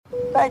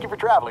Thank you for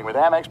traveling with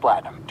Amex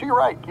Platinum. To your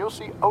right, you'll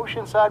see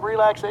oceanside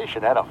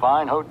relaxation at a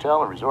fine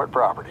hotel and resort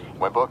property.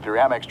 When booked through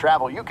Amex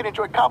Travel, you can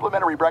enjoy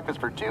complimentary breakfast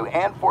for 2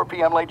 and 4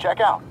 p.m. late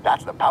checkout.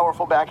 That's the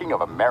powerful backing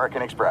of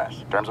American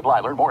Express. Terms apply.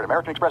 Learn more at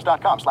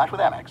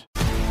americanexpress.com/withAmex.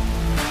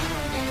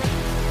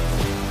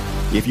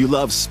 If you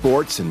love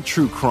sports and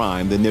true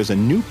crime, then there's a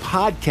new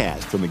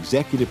podcast from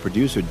executive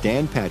producer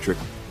Dan Patrick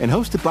and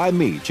hosted by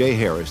me, Jay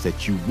Harris,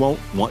 that you won't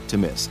want to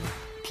miss.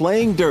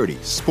 Playing Dirty: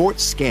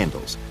 Sports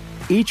Scandals.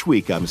 Each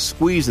week, I'm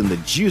squeezing the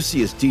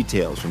juiciest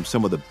details from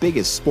some of the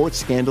biggest sports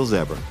scandals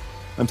ever.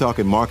 I'm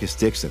talking Marcus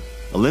Dixon,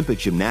 Olympic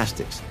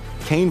gymnastics,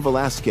 Cain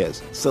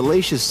Velasquez,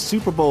 salacious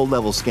Super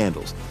Bowl-level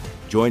scandals.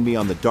 Join me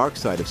on the dark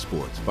side of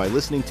sports by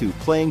listening to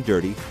Playing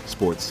Dirty: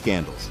 Sports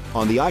Scandals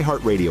on the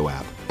iHeartRadio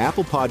app,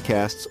 Apple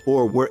Podcasts,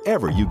 or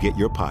wherever you get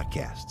your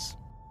podcasts.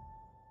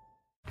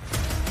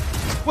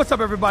 What's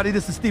up, everybody?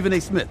 This is Stephen A.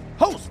 Smith,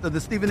 host of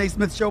the Stephen A.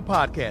 Smith Show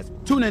podcast.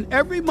 Tune in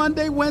every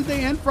Monday,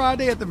 Wednesday, and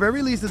Friday at the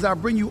very least as I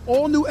bring you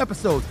all new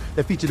episodes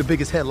that feature the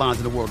biggest headlines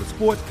in the world of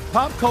sports,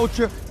 pop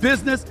culture,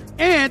 business,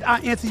 and I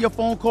answer your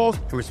phone calls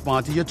and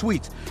respond to your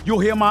tweets. You'll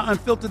hear my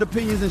unfiltered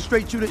opinions and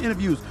straight-shooter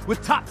interviews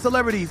with top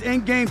celebrities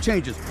and game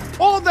changers.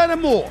 All that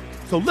and more.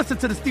 So listen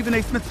to the Stephen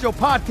A. Smith Show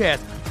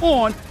podcast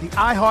on the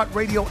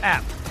iHeartRadio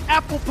app,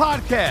 Apple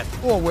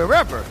Podcasts, or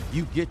wherever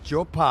you get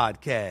your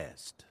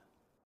podcast.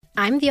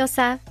 I'm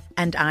Diosa.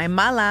 And I'm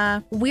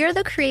Mala. We're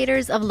the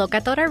creators of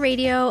Locatora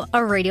Radio, a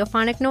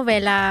radiophonic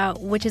novela,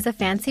 which is a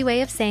fancy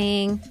way of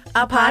saying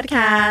a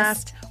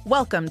podcast.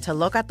 Welcome to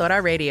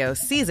Locatora Radio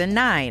Season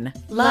 9.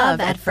 Love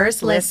at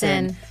First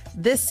Listen.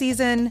 This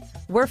season,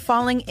 we're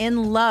falling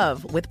in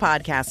love with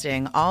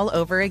podcasting all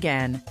over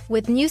again.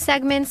 With new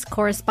segments,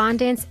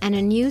 correspondence, and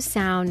a new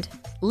sound.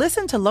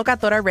 Listen to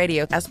Locatora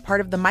Radio as part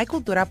of the My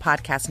Cultura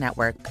Podcast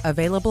Network.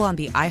 Available on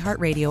the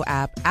iHeartRadio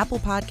app, Apple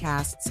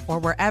Podcasts, or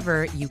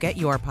wherever you get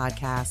your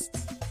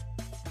podcasts.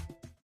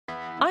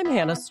 I'm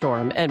Hannah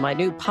Storm, and my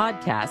new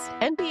podcast,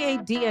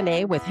 NBA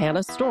DNA with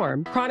Hannah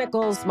Storm,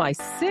 chronicles my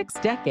 6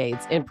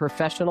 decades in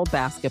professional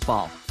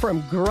basketball.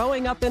 From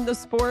growing up in the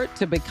sport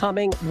to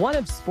becoming one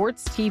of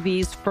sports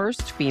TV's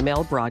first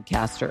female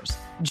broadcasters.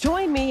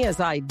 Join me as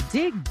I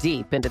dig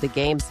deep into the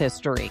game's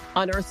history,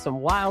 unearth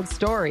some wild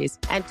stories,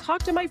 and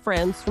talk to my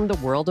friends from the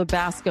world of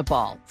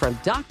basketball, from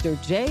Dr.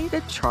 J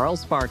to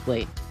Charles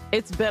Barkley.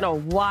 It's been a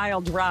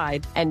wild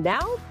ride, and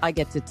now I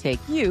get to take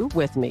you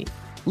with me.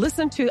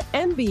 Listen to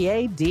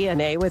NBA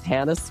DNA with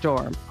Hannah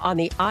Storm on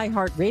the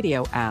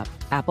iHeartRadio app,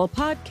 Apple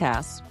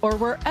Podcasts, or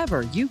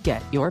wherever you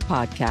get your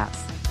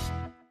podcasts.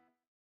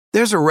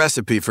 There's a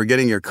recipe for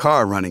getting your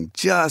car running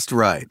just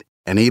right,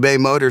 and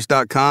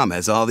ebaymotors.com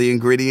has all the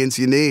ingredients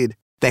you need.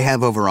 They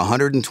have over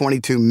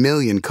 122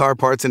 million car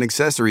parts and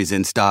accessories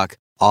in stock,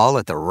 all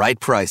at the right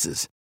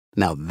prices.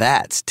 Now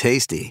that's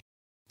tasty.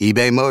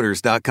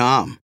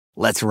 ebaymotors.com.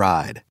 Let's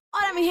ride.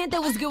 Hola, mi gente,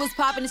 what's good, what's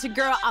poppin'? It's your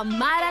girl,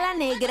 Amara La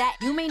Negra.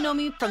 You may know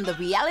me from the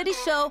reality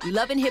show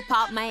Love and Hip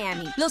Hop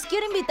Miami. Los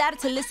quiero invitar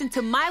to listen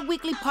to my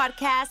weekly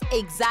podcast,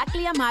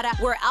 Exactly Amara,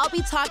 where I'll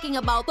be talking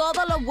about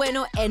todo lo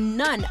bueno and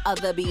none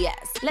of the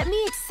BS. Let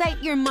me excite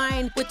your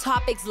mind with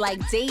topics like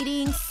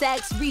dating,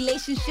 sex,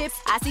 relationships.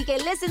 Así que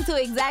listen to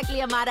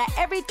Exactly Amara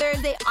every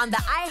Thursday on the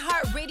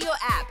iHeartRadio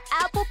app,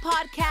 Apple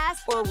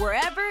Podcasts, or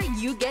wherever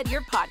you get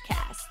your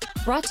podcasts.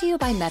 Brought to you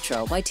by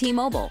Metro by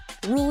T-Mobile.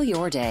 Rule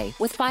your day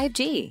with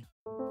 5G.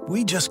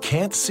 We just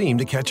can't seem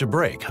to catch a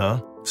break, huh?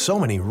 So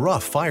many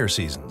rough fire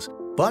seasons.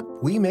 But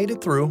we made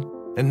it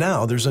through, and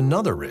now there's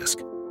another risk.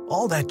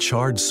 All that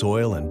charred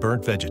soil and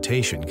burnt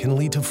vegetation can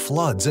lead to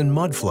floods and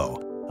mud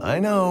flow. I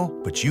know,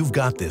 but you've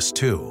got this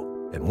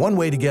too. And one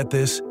way to get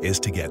this is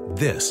to get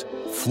this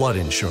flood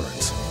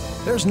insurance.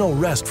 There's no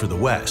rest for the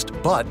West,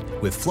 but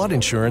with flood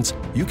insurance,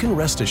 you can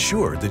rest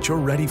assured that you're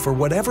ready for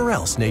whatever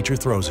else nature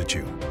throws at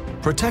you.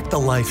 Protect the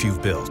life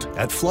you've built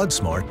at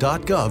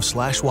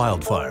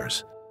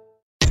floodsmart.gov/wildfires.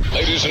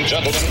 Ladies and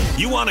gentlemen,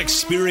 you want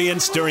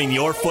experience during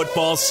your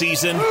football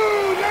season?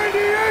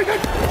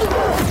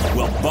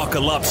 Well,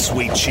 buckle up,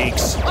 sweet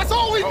cheeks. That's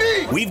all we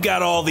need. We've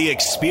got all the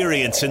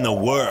experience in the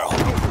world.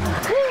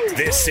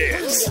 This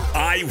is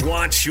I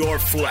Want Your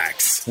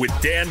Flex with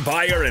Dan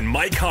Beyer and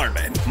Mike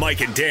Harmon.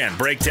 Mike and Dan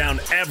break down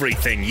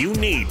everything you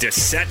need to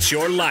set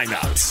your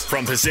lineups.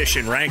 From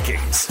position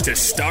rankings to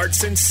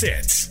starts and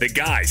sits, the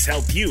guys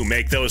help you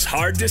make those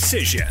hard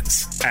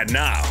decisions. And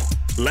now,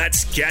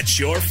 let's get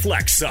your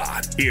flex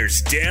on.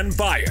 Here's Dan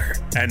Beyer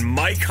and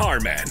Mike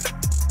Harmon.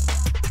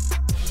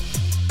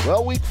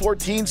 Well, week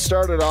 14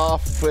 started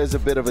off as a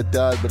bit of a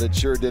dud, but it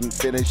sure didn't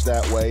finish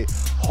that way.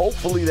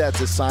 Hopefully that's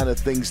a sign of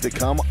things to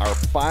come. Our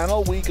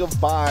final week of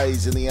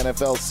buys in the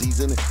NFL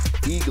season.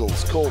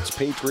 Eagles, Colts,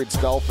 Patriots,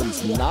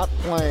 Dolphins not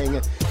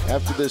playing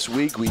after this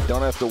week. We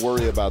don't have to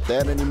worry about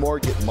that anymore.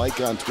 Get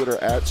Mike on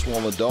Twitter at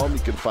Swollen Dome. You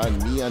can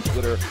find me on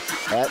Twitter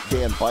at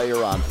Dan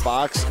Beyer on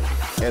Fox.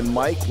 And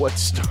Mike, what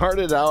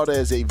started out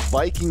as a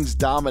Vikings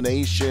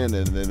domination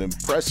and an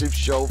impressive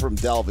show from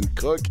Dalvin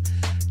Cook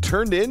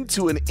turned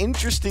into an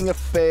interesting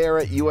affair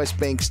at US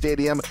Bank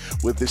Stadium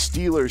with the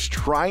Steelers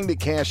trying to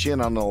cash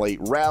in on a late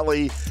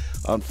rally.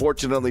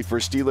 Unfortunately for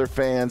Steeler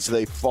fans,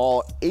 they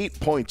fall 8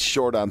 points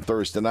short on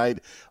Thursday night.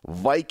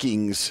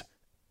 Vikings,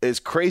 as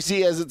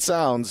crazy as it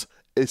sounds,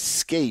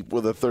 escape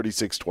with a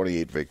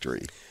 36-28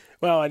 victory.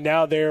 Well, and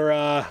now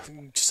they're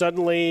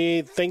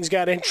suddenly things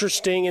got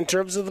interesting in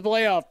terms of the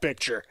playoff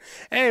picture.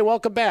 Hey,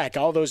 welcome back.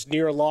 All those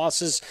near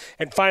losses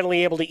and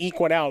finally able to eke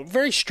one out.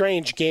 Very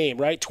strange game,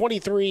 right?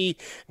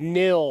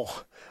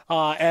 23-0.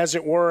 As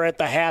it were, at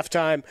the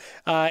halftime.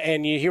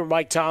 And you hear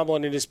Mike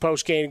Tomlin in his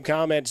post-game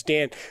comments,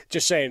 Dan,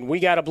 just saying, we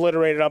got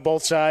obliterated on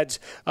both sides,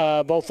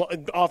 both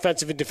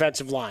offensive and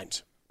defensive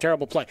lines.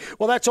 Terrible play.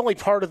 Well, that's only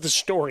part of the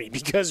story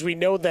because we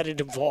know that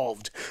it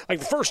evolved. Like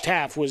the first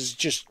half was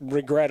just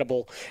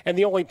regrettable, and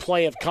the only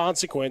play of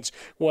consequence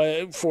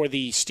for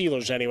the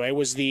Steelers anyway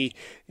was the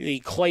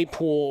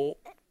Claypool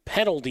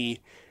penalty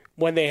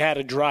when they had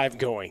a drive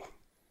going,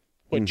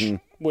 which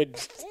would,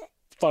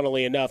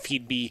 funnily enough,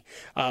 he'd be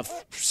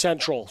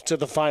central to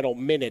the final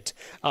minute.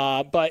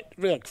 But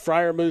look,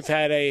 Freiermuth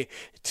had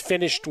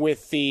finished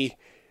with the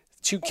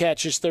 2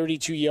 catches,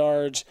 32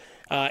 yards.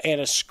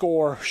 And a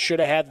score. Should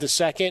have had the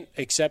second,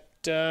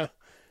 except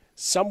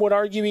some would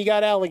argue he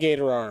got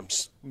alligator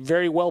arms.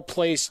 Very well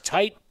placed,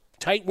 tight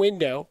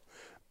window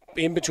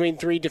in between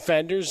 3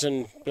 defenders,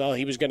 and, well,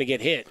 he was going to get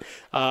hit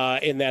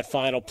in that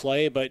final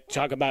play. But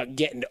talk about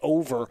getting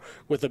over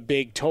with a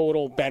big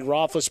total. Ben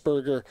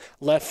Roethlisberger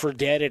left for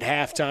dead at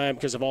halftime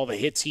because of all the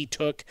hits he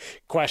took.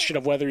 Question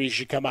of whether he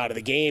should come out of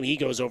the game. He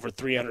goes over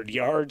 300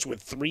 yards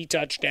with 3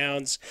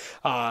 touchdowns.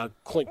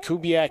 Clint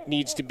Kubiak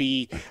needs to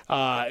be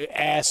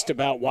asked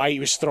about why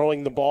he was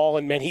throwing the ball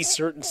in many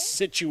certain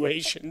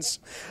situations.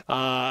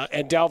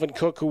 And Dalvin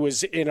Cook, who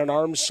was in an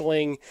arm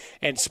sling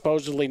and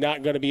supposedly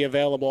not going to be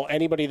available.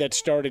 Anybody that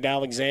started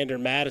Alexander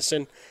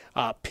Madison,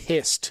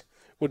 pissed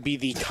would be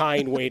the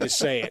kind way to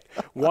say it.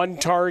 1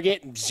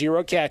 target,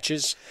 0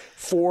 catches,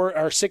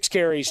 6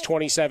 carries,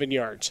 27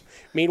 yards.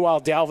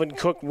 Meanwhile, Dalvin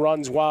Cook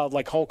runs wild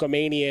like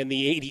Hulkamania in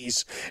the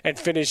 80s and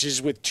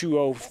finishes with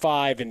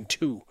 205 and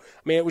 2.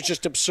 I mean, it was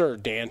just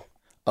absurd, Dan.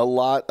 A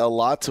lot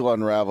to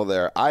unravel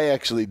there. I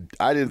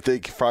didn't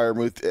think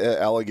Freiermuth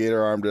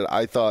alligator armed it.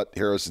 I thought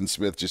Harrison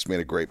Smith just made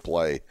a great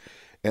play.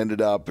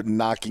 Ended up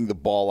knocking the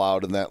ball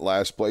out in that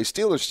last play.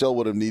 Steelers still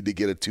would have needed to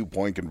get a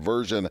 2-point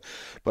conversion,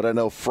 but I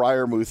know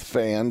Freiermuth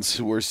fans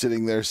who were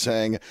sitting there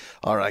saying,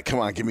 all right, come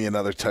on, give me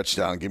another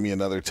touchdown,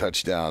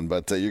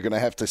 but you're going to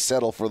have to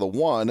settle for the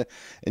 1.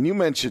 And you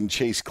mentioned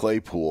Chase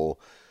Claypool.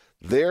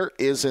 There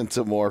isn't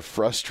a more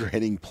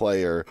frustrating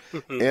player,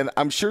 and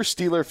I'm sure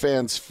Steeler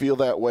fans feel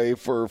that way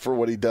for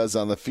what he does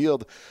on the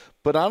field,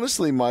 but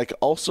honestly, Mike,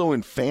 also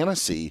in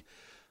fantasy,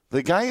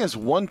 the guy has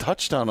 1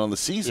 touchdown on the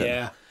season.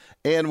 Yeah.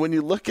 And when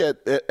you look at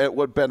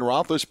what Ben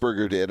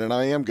Roethlisberger did, and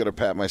I am going to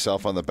pat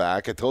myself on the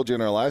back, I told you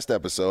in our last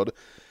episode,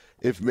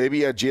 if maybe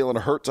you had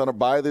Jalen Hurts on a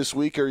bye this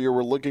week or you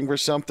were looking for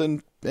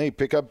something, hey,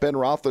 pick up Ben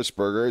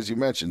Roethlisberger. As you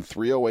mentioned,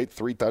 308,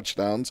 3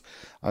 touchdowns.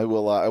 I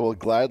will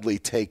gladly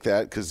take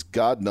that because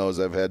God knows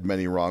I've had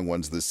many wrong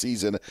ones this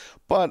season.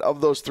 But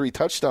of those 3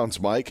 touchdowns,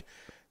 Mike,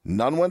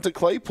 none went to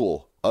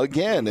Claypool.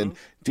 Again, and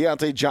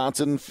Deontay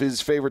Johnson,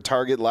 his favorite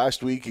target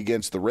last week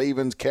against the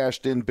Ravens,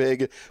 cashed in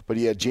big, but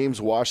he had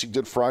James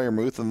Washington,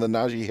 Freiermuth, and then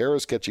Najee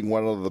Harris catching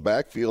one out of the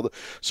backfield.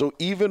 So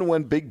even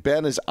when Big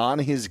Ben is on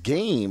his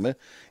game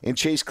and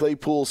Chase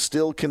Claypool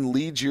still can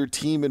lead your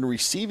team in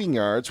receiving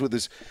yards with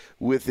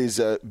his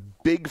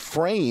big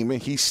frame,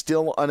 he's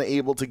still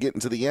unable to get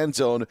into the end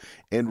zone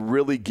and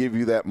really give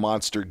you that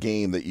monster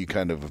game that you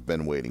kind of have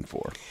been waiting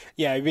for.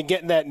 Yeah, you've been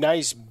getting that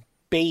nice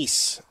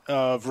base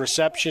of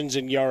receptions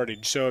and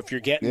yardage. So if you're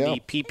getting the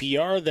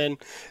PPR,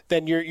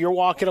 then you're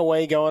walking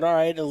away going, all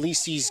right, at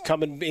least he's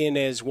coming in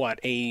as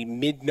a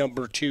mid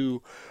number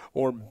 2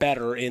 or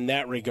better in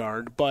that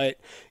regard. But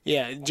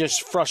yeah,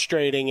 just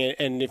frustrating.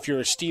 And if you're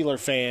a Steeler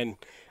fan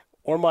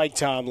or Mike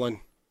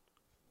Tomlin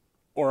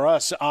or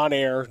us on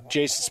air,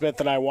 Jason Smith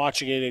and I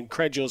watching it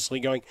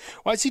incredulously going,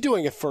 why is he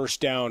doing a first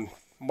down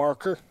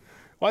marker?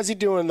 Why is he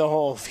doing the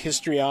whole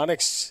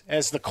histrionics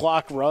as the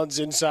clock runs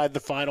inside the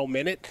final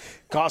minute,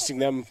 costing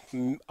them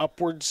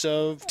upwards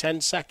of 10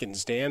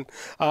 seconds, Dan,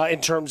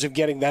 in terms of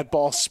getting that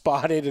ball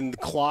spotted and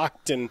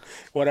clocked and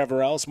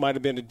whatever else? Might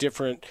have been a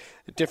different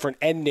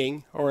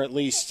ending, or at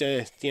least,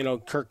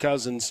 Kirk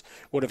Cousins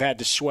would have had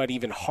to sweat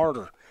even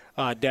harder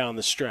down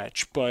the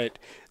stretch. But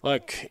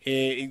look,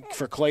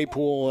 for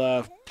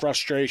Claypool,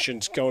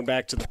 frustrations going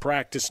back to the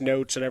practice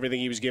notes and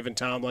everything he was giving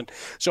Tomlin.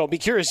 So I'll be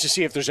curious to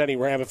see if there's any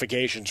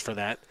ramifications for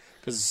that,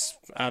 because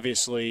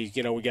obviously,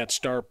 we got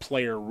star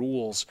player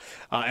rules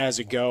as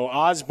it go.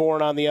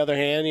 Osborne, on the other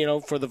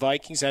hand, for the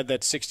Vikings, had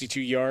that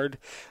 62-yard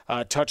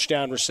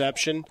touchdown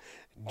reception.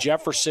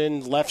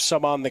 Jefferson left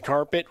some on the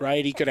carpet,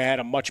 right? He could have had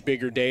a much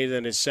bigger day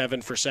than his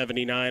 7 for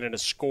 79 and a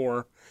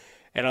score.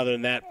 And other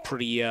than that,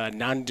 pretty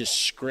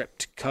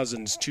nondescript.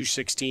 Cousins,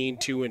 216,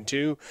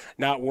 2-2.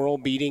 Not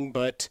world-beating,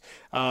 but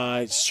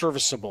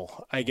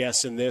serviceable, I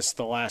guess, in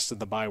the last of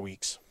the bye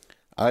weeks.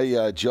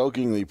 I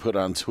jokingly put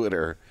on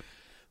Twitter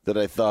that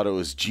I thought it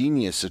was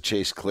genius of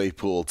Chase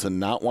Claypool to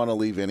not want to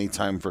leave any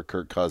time for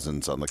Kirk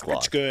Cousins on the clock.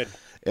 That's good.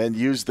 And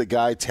use the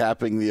guy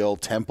tapping the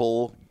old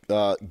Temple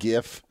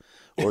GIF,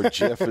 or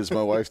GIF as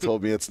my wife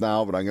told me it's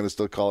now, but I'm going to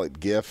still call it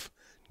GIF.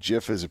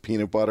 GIF is a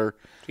peanut butter.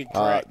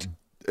 Correct.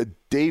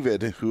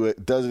 David, who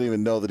doesn't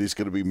even know that he's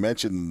going to be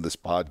mentioned in this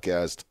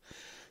podcast,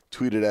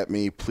 tweeted at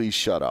me, "Please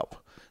shut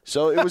up."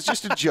 So it was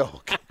just a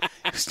joke.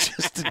 It's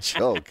just a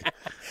joke.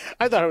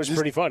 I thought it was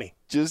pretty funny.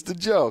 Just a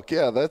joke.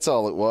 Yeah, that's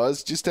all it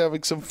was. Just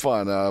having some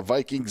fun.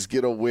 Vikings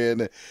get a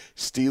win.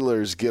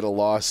 Steelers get a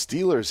loss.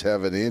 Steelers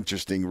have an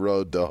interesting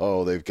road to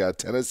hoe. They've got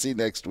Tennessee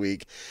next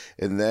week,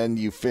 and then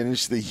you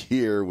finish the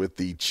year with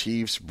the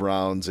Chiefs,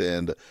 Browns,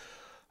 and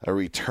a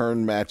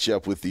return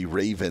matchup with the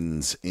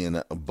Ravens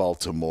in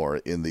Baltimore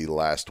in the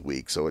last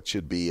week. So it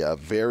should be a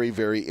very,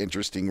 very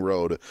interesting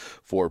road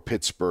for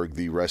Pittsburgh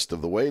the rest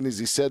of the way. And as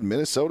he said,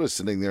 Minnesota's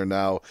sitting there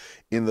now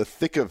in the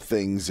thick of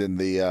things in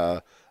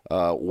the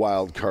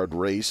wild card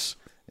race.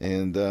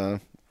 And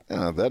that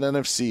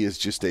NFC is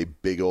just a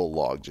big old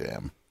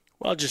logjam.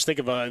 Well, just think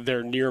of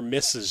their near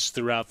misses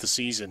throughout the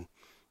season.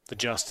 The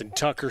Justin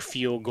Tucker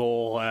field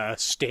goal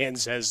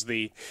stands as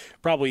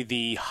probably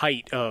the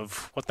height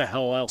of what the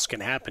hell else can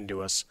happen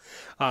to us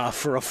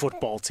for a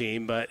football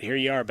team. But here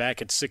you are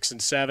back at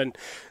 6-7.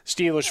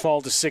 Steelers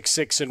fall to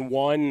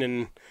 6-1,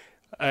 and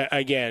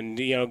again,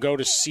 go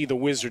to see the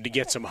Wizard to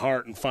get some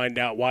heart and find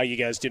out why you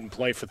guys didn't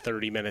play for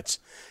 30 minutes.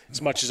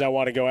 As much as I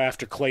want to go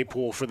after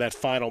Claypool for that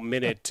final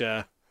minute,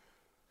 I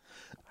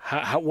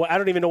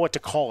don't even know what to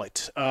call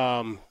it.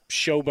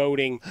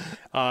 Showboating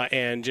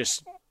and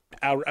just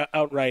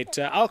outright,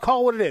 I'll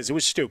call it what it is. It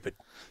was stupid.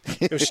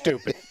 It was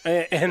stupid.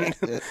 And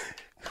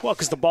well,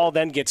 because the ball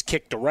then gets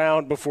kicked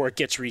around before it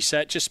gets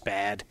reset. Just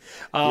bad.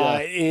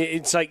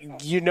 It's like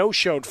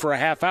showed for a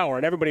half hour,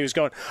 and everybody was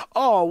going,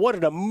 oh, what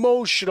an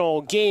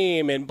emotional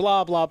game, and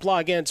blah, blah, blah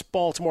against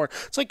Baltimore.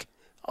 It's like,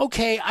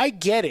 okay, I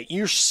get it.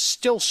 You're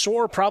still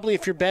sore probably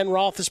if you're Ben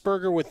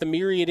Roethlisberger with the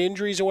myriad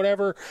injuries or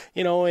whatever,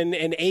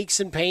 and aches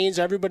and pains.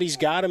 Everybody's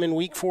got them in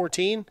Week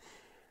 14.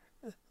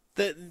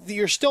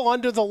 You're still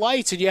under the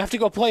lights and you have to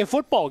go play a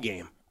football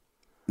game.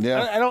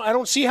 Yeah, I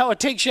don't see how it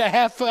takes you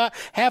half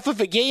of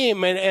a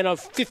game and a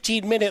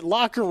 15-minute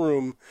locker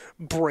room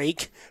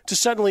break to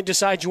suddenly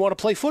decide you want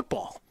to play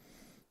football.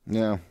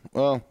 Yeah,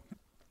 well,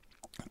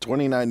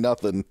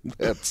 29-0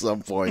 at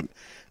some point.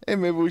 Hey,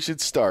 maybe we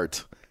should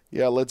start.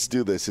 Yeah, let's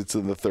do this. It's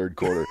in the third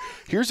quarter.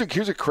 Here's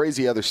a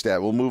crazy other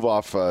stat. We'll move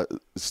off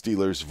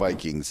Steelers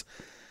Vikings,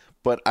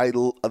 but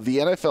the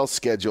NFL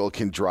schedule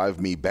can drive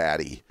me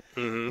batty.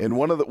 Mm-hmm. And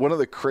one of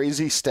the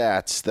crazy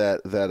stats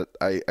that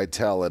I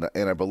tell, and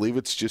I believe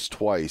it's just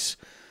twice,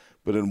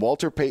 but in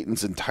Walter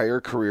Payton's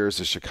entire career as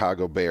a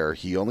Chicago Bear,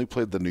 he only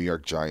played the New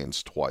York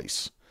Giants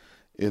twice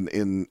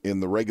in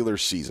the regular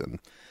season.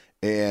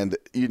 And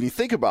you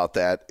think about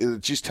that, it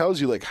just tells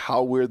you like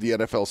how weird the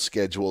NFL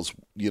schedules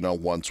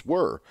once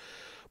were.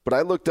 But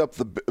I looked up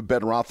the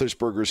Ben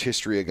Roethlisberger's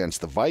history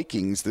against the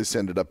Vikings. This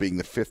ended up being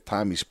the fifth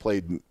time he's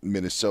played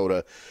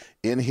Minnesota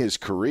in his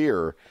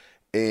career,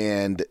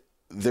 and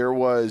there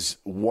was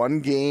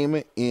one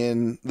game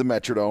in the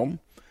Metrodome.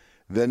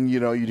 Then,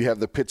 you'd have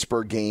the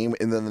Pittsburgh game.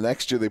 And then the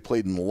next year they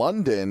played in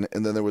London.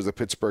 And then there was a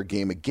Pittsburgh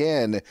game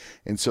again.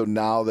 And so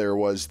now there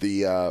was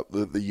the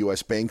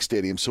U.S. Bank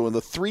Stadium. So in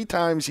the three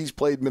times he's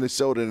played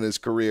Minnesota in his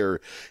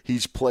career,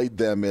 he's played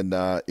them in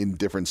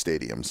different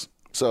stadiums.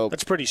 So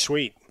that's pretty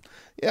sweet.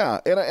 Yeah,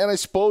 and I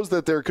suppose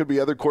that there could be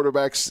other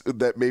quarterbacks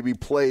that maybe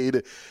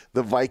played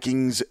the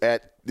Vikings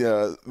at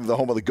the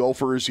home of the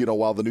Gophers,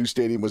 while the new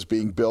stadium was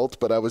being built.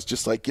 But I was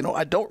just like,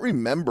 I don't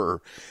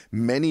remember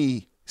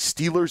many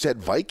Steelers at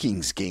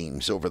Vikings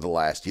games over the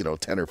last,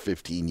 10 or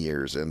 15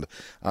 years. And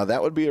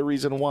that would be a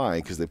reason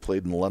why, because they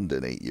played in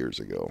London 8 years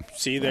ago.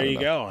 See, there you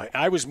go.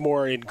 I was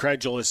more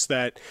incredulous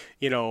that,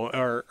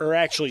 or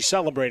actually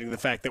celebrating the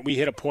fact that we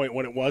hit a point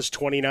when it was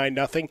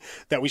 29-0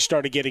 that we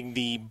started getting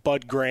the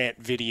Bud Grant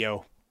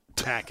video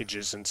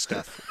packages and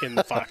stuff in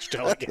the Fox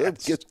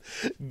telecasts.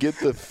 Get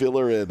the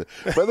filler in.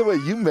 By the way,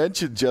 you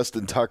mentioned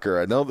Justin Tucker.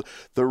 I know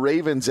the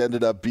Ravens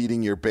ended up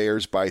beating your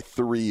Bears by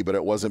 3, but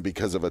it wasn't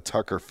because of a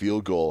Tucker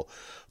field goal.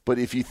 But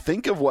if you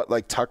think of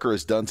what Tucker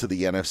has done to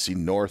the NFC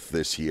North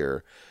this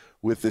year,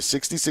 with the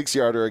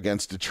 66-yarder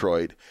against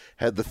Detroit,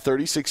 had the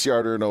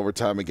 36-yarder in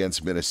overtime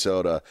against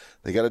Minnesota.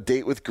 They got a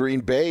date with Green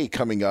Bay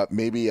coming up.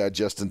 Maybe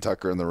Justin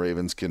Tucker and the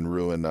Ravens can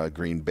ruin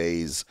Green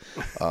Bay's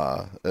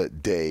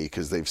day,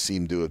 because they've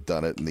seemed to have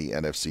done it in the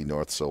NFC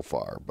North so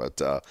far.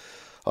 But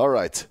all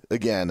right,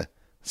 again,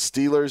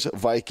 Steelers,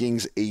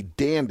 Vikings, a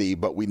dandy,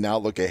 but we now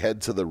look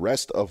ahead to the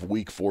rest of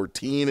Week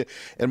 14.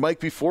 And,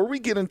 Mike, before we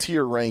get into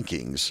your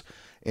rankings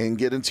and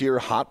get into your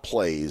hot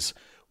plays,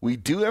 we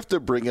do have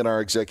to bring in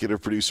our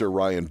executive producer,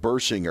 Ryan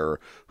Bershinger,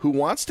 who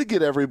wants to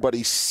get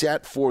everybody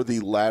set for the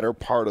latter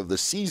part of the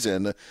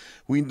season.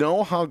 We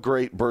know how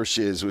great Bersh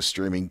is with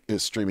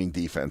streaming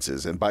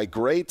defenses. And by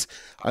great,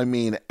 I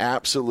mean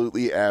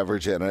absolutely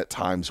average and at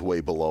times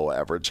way below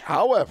average.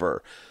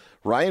 However,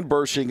 Ryan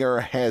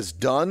Bershinger has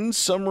done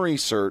some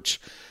research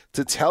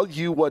to tell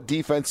you what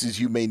defenses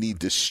you may need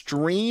to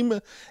stream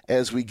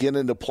as we get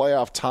into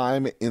playoff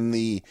time in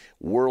the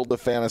world of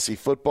fantasy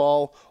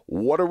football.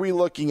 What are we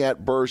looking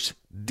at, Bursch,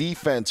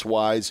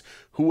 defense-wise?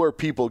 Who are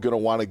people going to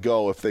want to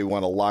go if they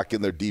want to lock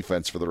in their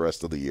defense for the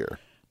rest of the year?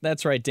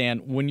 That's right, Dan.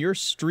 When you're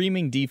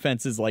streaming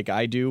defenses like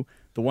I do,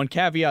 the one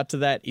caveat to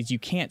that is you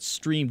can't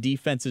stream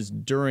defenses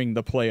during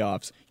the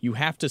playoffs. You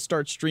have to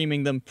start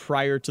streaming them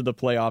prior to the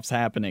playoffs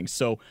happening.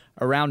 So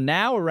around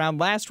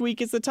last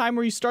week is the time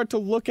where you start to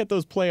look at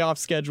those playoff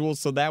schedules,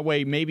 so that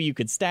way maybe you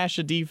could stash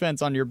a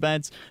defense on your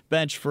bench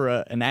for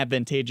an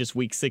advantageous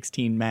Week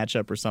 16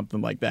 matchup or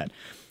something like that.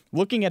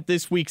 Looking at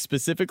this week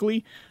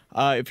specifically,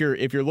 if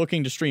you're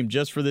looking to stream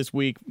just for this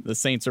week, the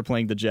Saints are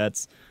playing the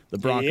Jets, the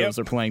Broncos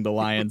are playing the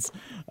Lions,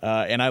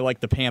 and I like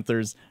the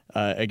Panthers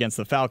against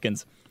the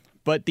Falcons.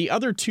 But the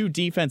other two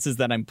defenses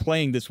that I'm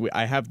playing this week,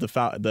 I have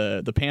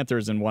the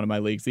Panthers in one of my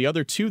leagues. The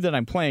other two that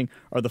I'm playing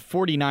are the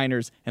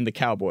 49ers and the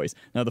Cowboys.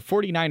 Now, the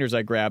 49ers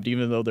I grabbed,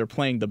 even though they're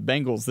playing the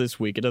Bengals this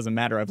week. It doesn't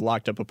matter. I've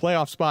locked up a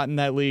playoff spot in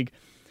that league.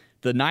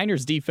 The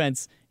Niners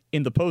defense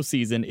in the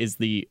postseason is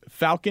the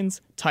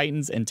Falcons,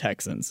 Titans, and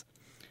Texans.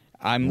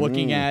 I'm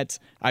looking at,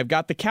 I've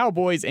got the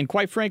Cowboys, and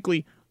quite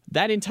frankly,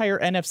 that entire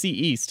NFC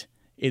East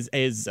is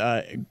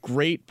a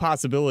great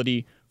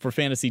possibility for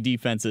fantasy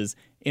defenses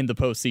in the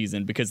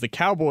postseason, because the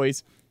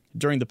Cowboys,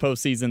 during the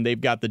postseason, they've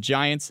got the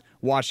Giants,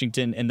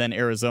 Washington, and then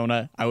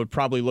Arizona. I would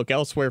probably look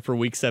elsewhere for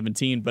Week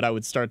 17, but I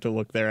would start to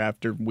look there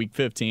after Week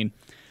 15.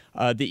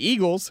 The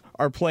Eagles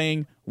are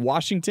playing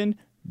Washington,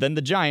 then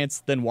the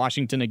Giants, then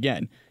Washington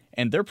again.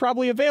 And they're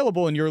probably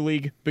available in your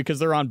league because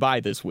they're on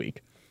bye this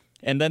week.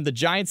 And then the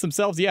Giants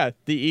themselves, the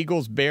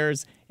Eagles,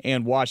 Bears,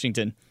 and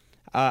Washington.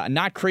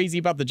 Not crazy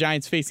about the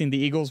Giants facing the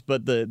Eagles,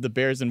 but the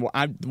Bears and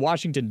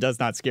Washington does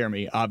not scare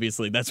me,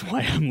 obviously. That's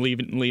why I'm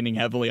leaning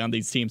heavily on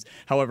these teams.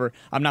 However,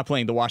 I'm not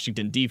playing the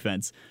Washington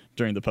defense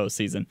during the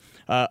postseason.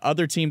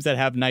 Other teams that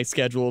have nice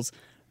schedules,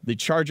 the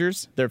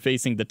Chargers, they're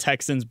facing the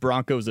Texans,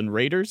 Broncos, and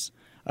Raiders.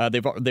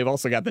 They've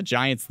also got the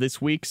Giants this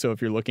week, so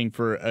if you're looking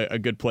for a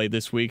good play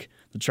this week,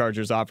 the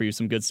Chargers offer you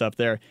some good stuff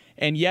there.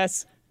 And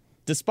yes,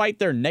 despite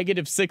their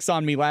 -6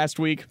 on me last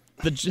week,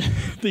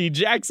 the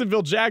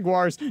Jacksonville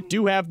Jaguars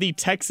do have the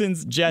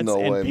Texans, Jets,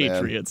 and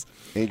Patriots.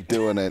 Man.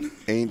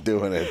 Ain't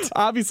doing it.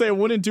 Obviously, I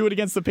wouldn't do it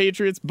against the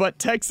Patriots, but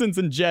Texans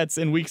and Jets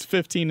in weeks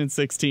 15 and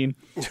 16.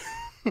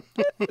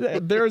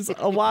 There's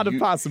a lot of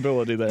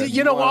possibility there.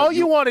 You know, all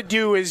you want to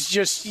do is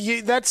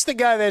that's the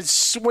guy that's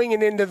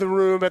swinging into the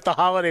room at the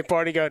holiday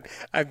party going,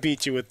 I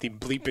beat you with the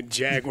bleeping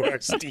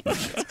Jaguars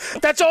defense.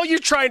 That's all you're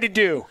trying to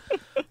do.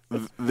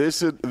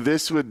 This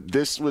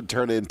would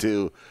turn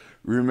into,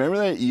 remember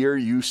that year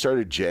you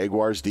started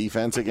Jaguars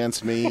defense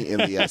against me in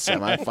the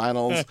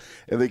semifinals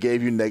and they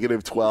gave you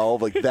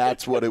 -12? Like,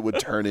 that's what it would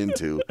turn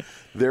into.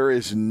 There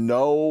is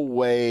no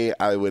way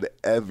I would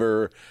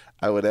ever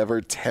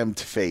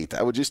tempt fate.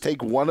 I would just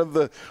take one of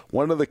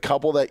the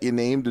couple that you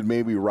named and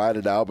maybe ride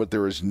it out, but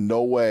there is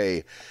no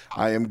way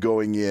I am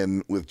going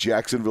in with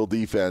Jacksonville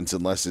defense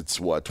unless it's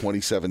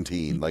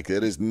 2017. Like,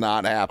 it is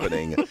not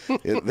happening.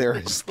 There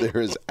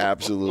is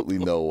absolutely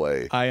no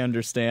way. I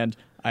understand.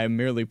 I am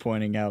merely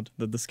pointing out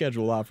that the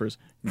schedule offers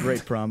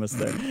great promise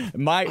there.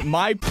 My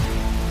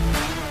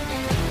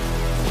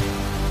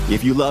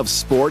If you love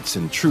sports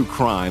and true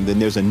crime, then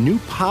there's a new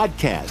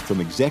podcast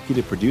from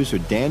executive producer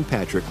Dan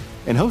Patrick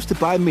and hosted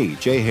by me,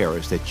 Jay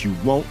Harris, that you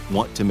won't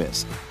want to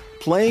miss.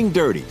 Playing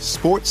Dirty: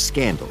 Sports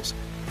Scandals.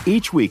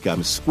 Each week,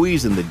 I'm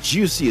squeezing the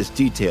juiciest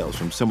details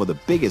from some of the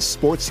biggest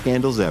sports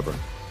scandals ever.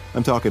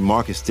 I'm talking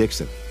Marcus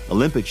Dixon,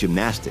 Olympic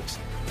gymnastics,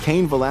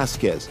 Cain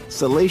Velasquez,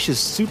 salacious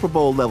Super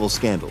Bowl-level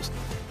scandals.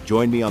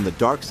 Join me on the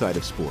dark side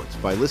of sports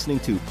by listening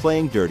to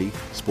Playing Dirty: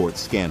 Sports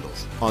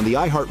Scandals on the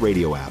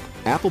iHeartRadio app,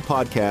 Apple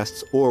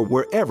Podcasts, or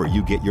wherever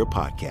you get your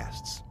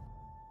podcasts.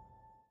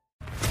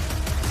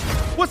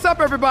 What's up,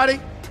 everybody?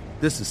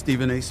 This is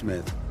Stephen A.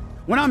 Smith.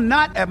 When I'm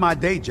not at my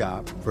day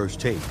job, First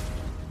Take,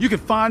 you can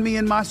find me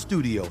in my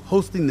studio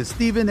hosting the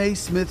Stephen A.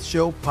 Smith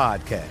Show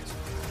podcast.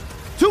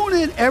 Tune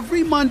in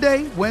every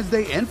Monday,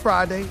 Wednesday, and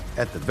Friday,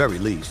 at the very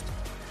least,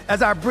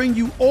 as I bring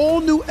you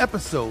all new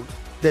episodes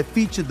that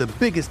feature the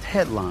biggest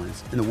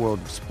headlines in the world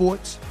of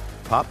sports,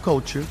 pop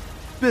culture,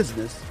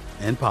 business,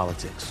 and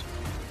politics.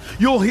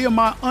 You'll hear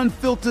my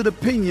unfiltered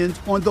opinions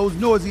on those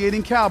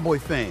nauseating Cowboy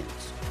fans,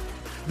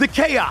 the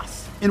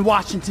chaos in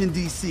Washington,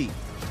 D.C.,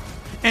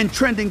 and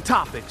trending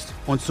topics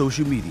on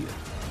social media,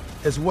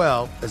 as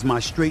well as my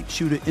straight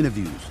shooter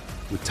interviews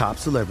with top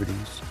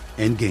celebrities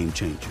and game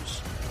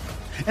changers.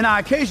 And I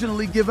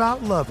occasionally give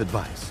out love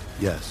advice.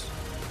 Yes,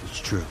 it's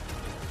true.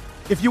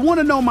 If you want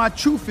to know my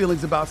true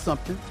feelings about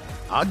something,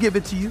 I'll give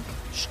it to you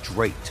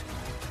straight.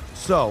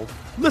 So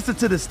listen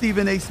to the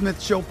Stephen A.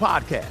 Smith Show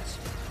podcast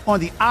on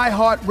the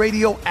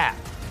iHeartRadio app,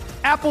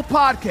 Apple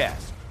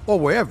Podcasts, or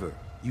wherever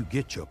you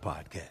get your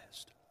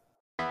podcast.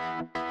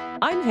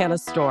 I'm Hannah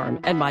Storm,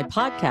 and my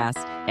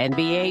podcast,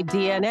 NBA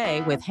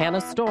DNA with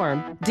Hannah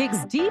Storm,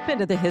 digs deep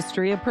into the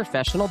history of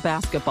professional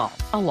basketball,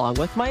 along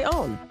with my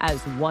own, as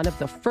one of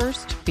the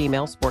first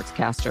female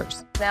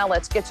sportscasters. Now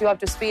let's get you up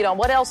to speed on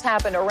what else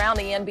happened around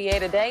the NBA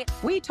today.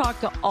 We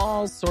talk to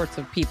all sorts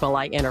of people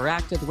I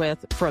interacted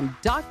with, from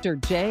Dr.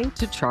 J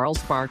to Charles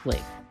Barkley,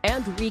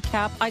 and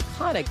recap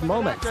iconic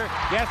moments.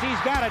 Yes, he's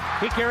got it.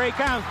 Here he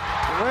comes.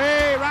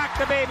 Way rock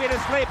the baby to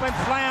sleep and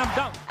slam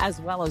dunk.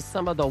 As well as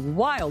some of the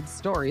wild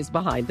stories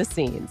behind the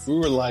scenes. We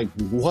were like,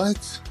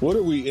 what? What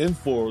are we in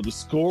for? The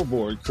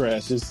scoreboard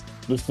crashes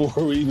before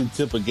we even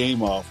tip a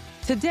game off.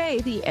 Today,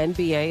 the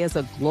NBA is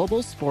a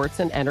global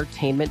sports and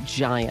entertainment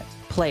giant.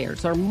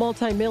 Players are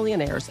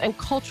multimillionaires and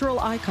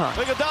cultural icons.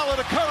 Iguodala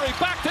to Curry,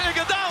 back to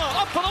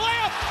Iguodala, up for the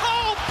layup.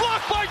 Oh,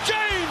 blocked by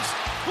James.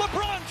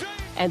 LeBron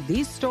James. And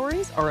these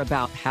stories are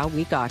about how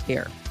we got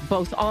here,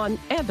 both on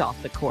and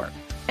off the court.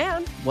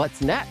 And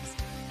what's next?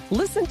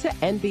 Listen to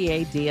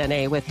NBA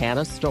DNA with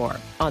Hannah Storm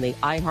on the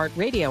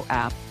iHeartRadio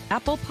app,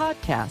 Apple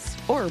Podcasts,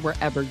 or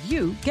wherever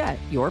you get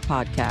your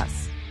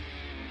podcasts.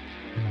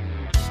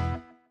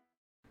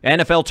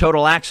 NFL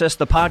Total Access,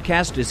 the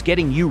podcast, is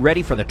getting you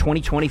ready for the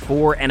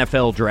 2024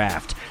 NFL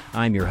Draft.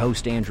 I'm your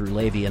host, Andrew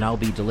Levy, and I'll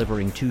be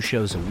delivering 2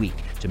 shows a week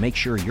to make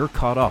sure you're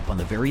caught up on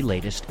the very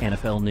latest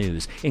NFL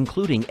news,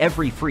 including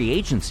every free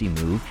agency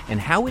move and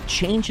how it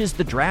changes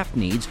the draft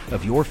needs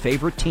of your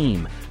favorite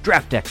team.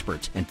 Draft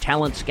experts and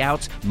talent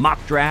scouts,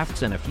 mock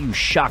drafts, and a few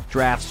shock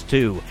drafts,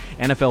 too.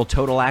 NFL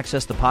Total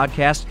Access, the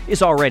podcast,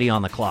 is already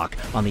on the clock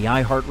on the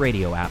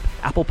iHeartRadio app,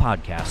 Apple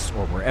Podcasts,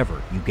 or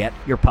wherever you get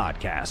your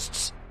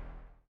podcasts.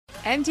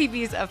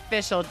 MTV's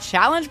official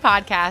Challenge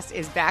podcast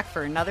is back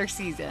for another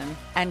season.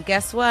 And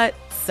guess what?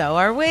 So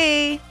are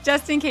we.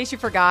 Just in case you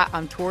forgot,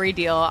 I'm Tori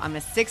Deal. I'm a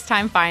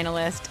 6-time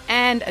finalist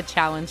and a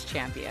Challenge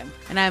champion.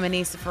 And I'm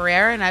Anissa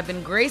Ferreira, and I've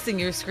been gracing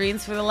your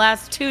screens for the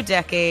last 2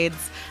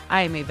 decades.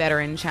 I am a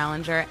veteran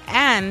challenger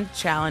and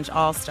Challenge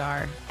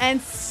All-Star.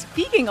 And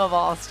speaking of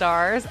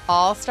All-Stars,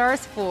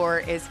 All-Stars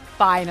 4 is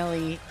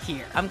finally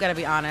here. I'm going to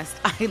be honest.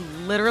 I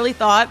literally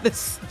thought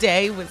this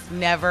day was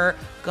never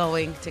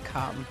going to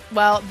come.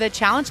 Well, the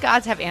Challenge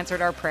gods have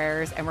answered our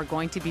prayers, and we're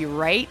going to be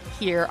right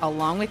here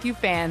along with you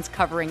fans,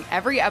 covering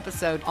every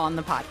episode on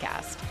the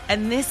podcast.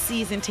 And this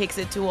season takes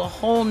it to a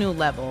whole new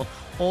level.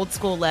 Old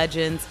school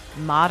legends,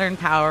 modern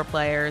power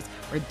players,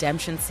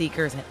 redemption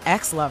seekers, and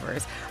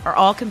ex-lovers are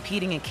all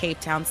competing in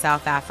Cape Town,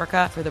 South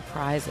Africa for the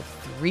prize of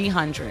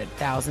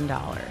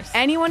 $300,000.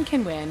 Anyone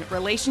can win,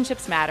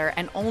 relationships matter,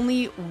 and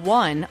only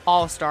one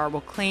All-Star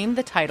will claim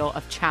the title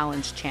of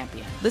Challenge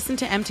champion. Listen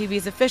to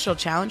MTV's official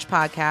Challenge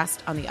podcast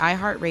on the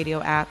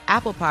iHeartRadio app,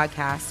 Apple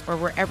Podcasts, or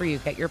wherever you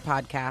get your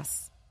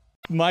podcasts.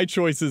 My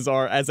choices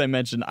are, as I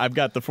mentioned, I've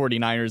got the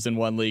 49ers in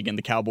one league and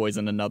the Cowboys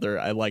in another.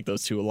 I like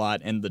those 2 a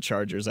lot, and the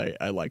Chargers I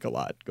like a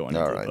lot going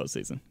into the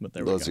postseason. But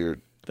there those we go. are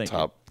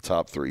your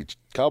top 3.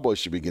 Cowboys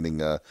should be getting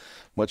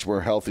much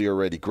more healthy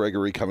already.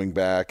 Gregory coming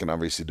back, and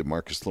obviously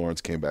DeMarcus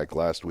Lawrence came back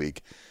last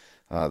week.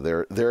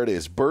 There it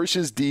is.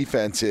 Bursch's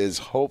defense is,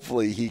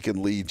 hopefully he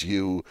can lead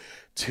you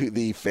to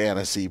the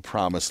fantasy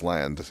promised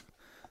land.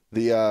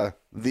 There's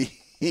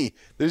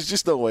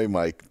just no way,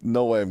 Mike.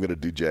 No way I'm going to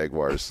do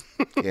Jaguars.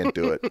 Can't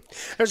do it.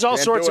 There's all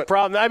sorts of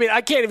problems. I mean,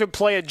 I can't even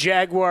play a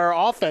Jaguar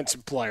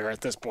offensive player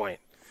at this point.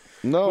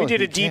 No, we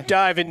did a deep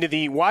dive into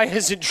why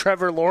isn't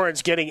Trevor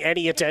Lawrence getting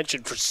any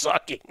attention for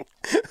sucking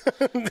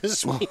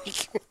this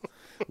week?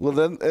 Well,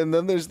 then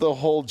there's the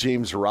whole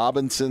James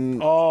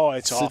Robinson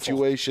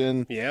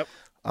situation. Awful. Yep.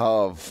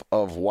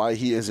 Of why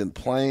he isn't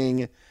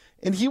playing,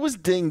 and he was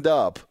dinged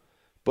up,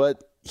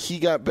 but he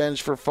got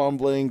benched for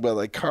fumbling, but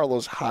like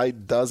Carlos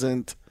Hyde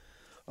doesn't.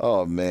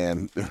 Oh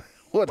man.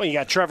 Well, you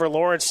got Trevor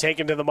Lawrence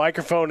taking to the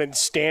microphone and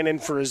standing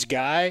for his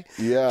guy.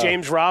 Yeah.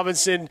 James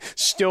Robinson,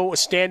 still a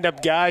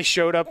stand-up guy,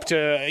 showed up to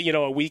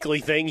a weekly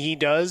thing he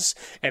does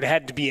and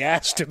had to be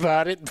asked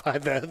about it by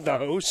the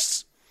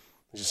hosts.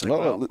 Just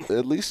like,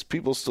 at least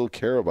people still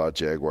care about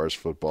Jaguars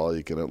football.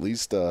 You can at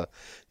least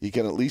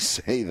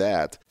say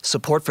that.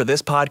 Support for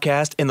this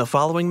podcast and the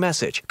following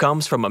message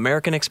comes from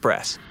American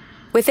Express.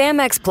 With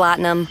Amex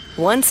Platinum,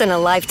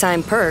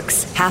 once-in-a-lifetime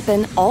perks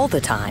happen all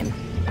the time.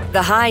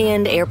 The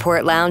high-end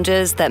airport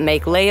lounges that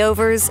make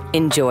layovers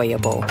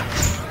enjoyable.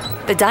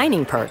 The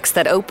dining perks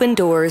that open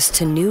doors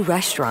to new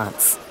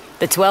restaurants.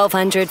 The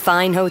 1,200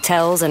 fine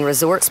hotels and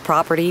resorts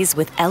properties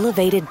with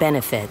elevated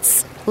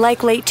benefits.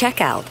 Like late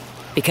checkout,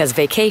 because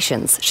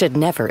vacations should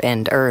never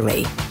end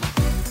early.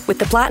 With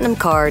the Platinum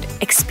Card,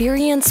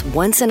 experience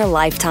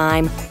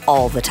once-in-a-lifetime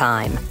all the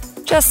time.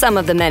 Just some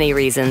of the many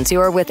reasons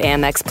you're with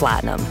Amex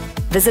Platinum.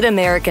 Visit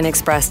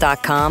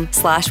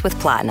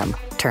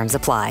americanexpress.com/withplatinum. Terms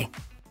apply.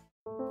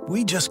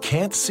 We just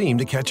can't seem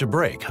to catch a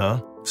break,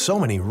 huh? So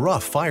many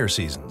rough fire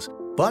seasons.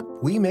 But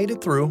we made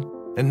it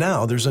through, and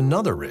now there's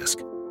another risk.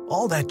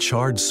 All that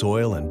charred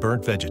soil and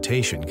burnt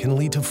vegetation can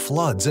lead to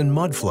floods and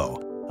mud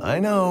flow. I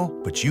know,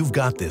 but you've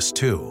got this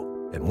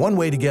too. And one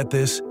way to get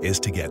this is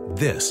to get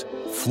this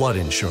flood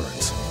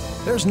insurance.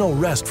 There's no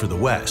rest for the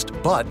West,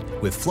 but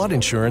with flood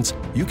insurance,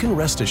 you can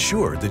rest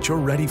assured that you're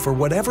ready for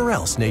whatever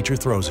else nature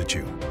throws at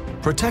you.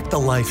 Protect the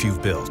life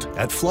you've built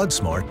at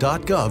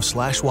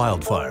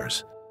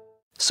floodsmart.gov/wildfires.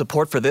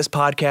 Support for this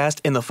podcast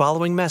and the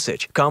following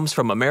message comes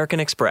from American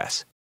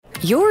Express.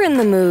 You're in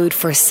the mood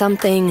for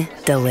something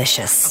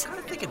delicious.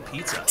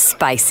 Pizza.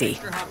 Spicy.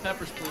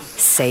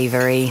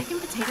 Savory.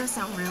 Potatoes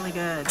sound really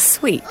good.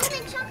 Sweet.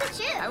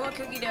 I want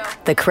cookie dough.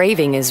 The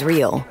craving is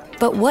real,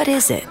 but what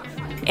is it?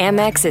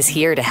 Amex is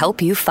here to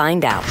help you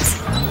find out.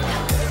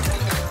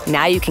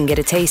 Now you can get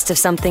a taste of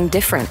something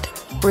different.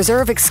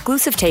 Reserve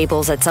exclusive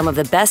tables at some of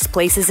the best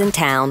places in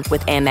town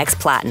with Amex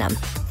Platinum.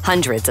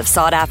 Hundreds of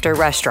sought-after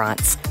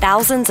restaurants,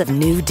 thousands of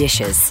new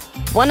dishes.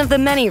 One of the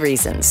many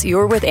reasons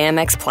you're with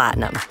Amex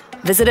Platinum.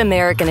 Visit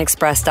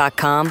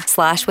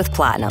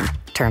americanexpress.com/withplatinum.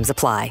 Terms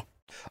apply.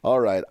 All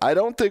right. I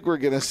don't think we're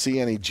going to see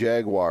any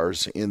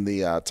Jaguars in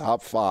the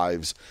top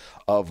fives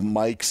of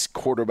Mike's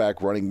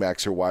quarterback, running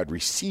backs, or wide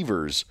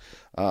receivers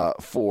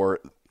for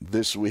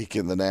this week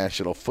in the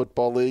National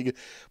Football League.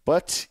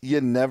 But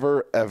you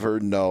never, ever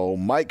know.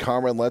 Mike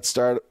Harmon, let's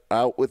start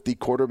out with the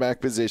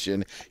quarterback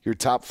position, your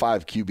top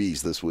 5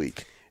 QBs this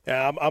week.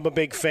 I'm a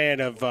big fan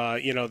of,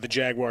 the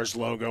Jaguars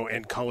logo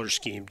and color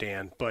scheme,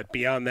 Dan. But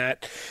beyond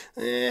that,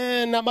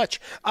 not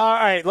much. All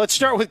right, let's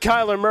start with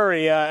Kyler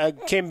Murray.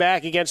 Came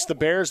back against the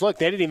Bears. Look,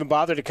 they didn't even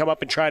bother to come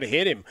up and try to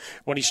hit him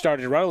when he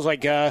started to run. It was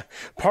like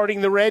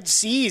parting the Red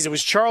Seas. It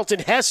was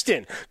Charlton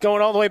Heston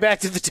going all the way back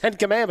to the Ten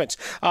Commandments.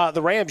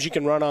 The Rams, you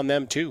can run on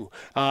them too.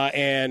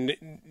 And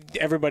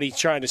everybody's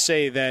trying to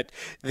say that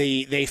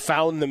they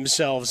found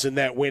themselves in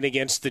that win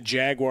against the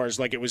Jaguars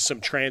like it was some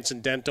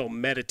transcendental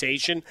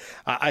meditation.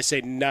 I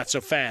say not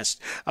so fast.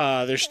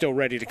 They're still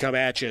ready to come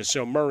at you.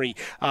 So Murray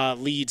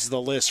leads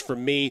the list for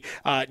me.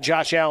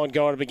 Josh Allen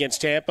going up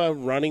against Tampa,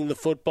 running the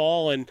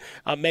football and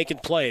making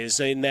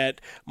plays. In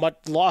that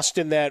lost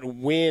in that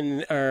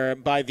win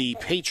by the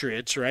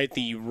Patriots, right?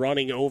 The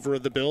running over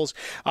of the Bills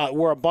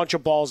were a bunch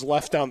of balls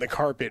left on the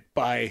carpet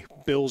by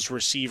Bills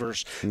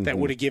receivers that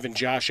would have given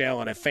Josh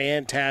Allen a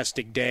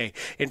fantastic day.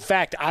 In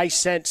fact, I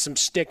sent some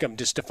stickum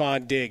to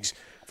Stephon Diggs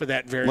for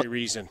that very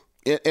reason.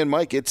 And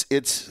Mike,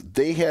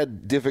 they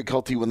had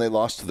difficulty when they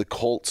lost to the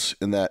Colts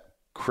in that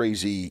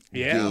crazy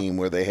game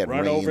where they had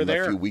rain over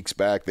there a few weeks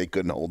back. They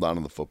couldn't hold on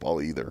to the football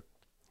either.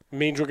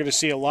 Means we're going to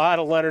see a lot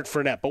of Leonard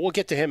Fournette, but we'll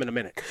get to him in a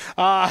minute.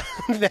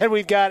 Then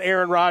we've got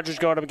Aaron Rodgers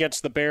going up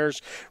against the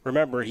Bears.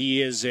 Remember, he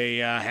is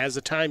has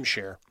a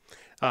timeshare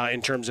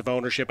in terms of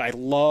ownership. I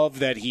love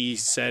that he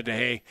said,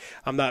 "Hey,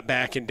 I'm not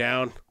backing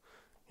down."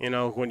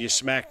 When you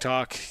smack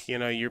talk,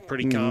 you're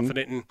pretty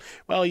confident. And,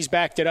 well, he's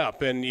backed it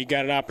up, and you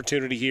got an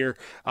opportunity here.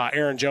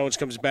 Aaron Jones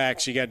comes back,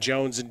 so you got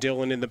Jones and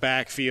Dillon in the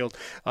backfield.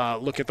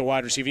 Look at the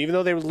wide receiver. Even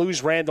though they would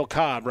lose Randall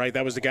Cobb, right,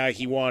 that was the guy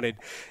he wanted.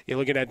 You're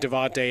looking at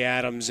Devontae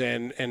Adams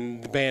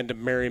and the band of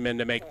Merriman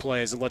to make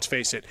plays. And let's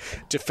face it,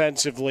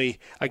 defensively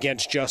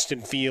against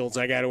Justin Fields,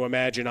 I got to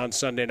imagine on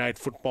Sunday Night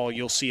Football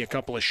you'll see a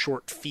couple of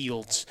short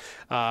fields,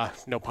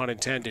 no pun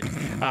intended,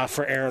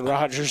 for Aaron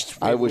Rodgers.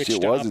 I wish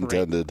it was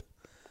intended.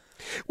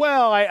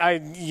 Well,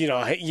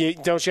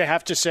 don't you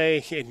have to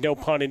say no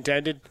pun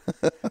intended?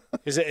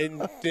 Is it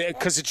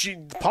because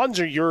puns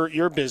are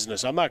your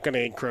business? I'm not going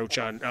to encroach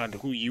on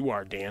who you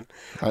are, Dan.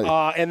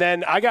 And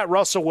then I got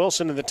Russell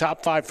Wilson in the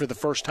top 5 for the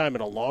first time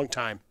in a long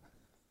time,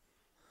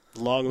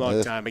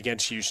 long time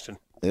against Houston.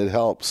 It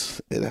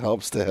helps. It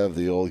helps to have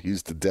the old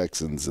Houston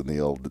Texans in the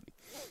old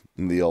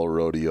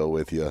rodeo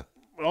with you.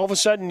 All of a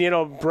sudden,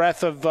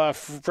 breath of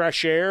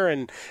fresh air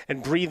and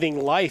breathing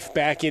life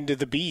back into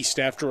the beast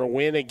after a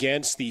win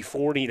against the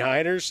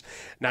 49ers.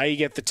 Now you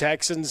get the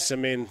Texans. I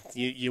mean,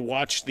 you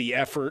watch the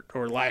effort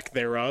or lack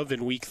thereof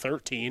in Week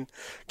 13.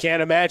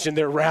 Can't imagine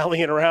they're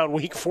rallying around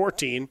Week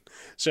 14.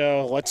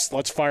 So let's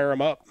fire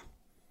them up.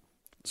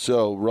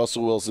 So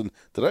Russell Wilson.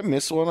 Did I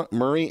miss one?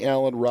 Murray,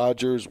 Allen,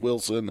 Rodgers,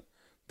 Wilson.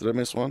 Did I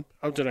miss one?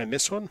 Oh, did I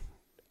miss one?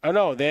 Oh,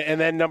 no,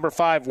 and then number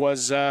 5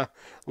 was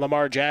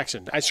Lamar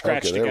Jackson. I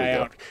scratched the guy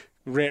out,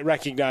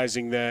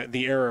 recognizing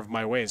the error of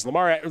my ways.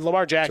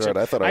 Lamar Jackson. That's right.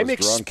 I thought I was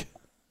drunk.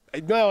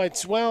 No,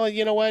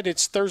 you know what?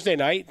 It's Thursday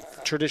night,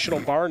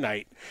 traditional bar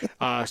night.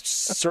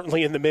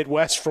 Certainly in the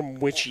Midwest, from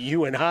which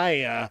you and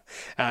I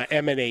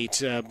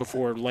emanate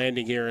before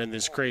landing here in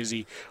this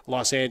crazy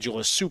Los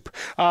Angeles soup.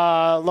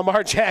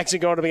 Lamar Jackson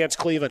going up against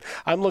Cleveland.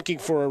 I'm looking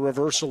for a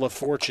reversal of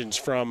fortunes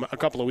from a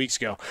couple of weeks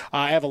ago.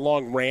 I have a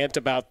long rant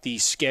about the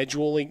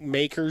scheduling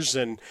makers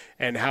and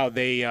how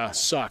they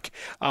suck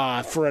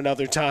for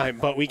another time.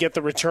 But we get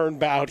the return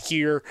bout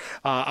here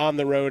on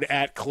the road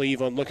at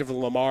Cleveland, looking for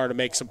Lamar to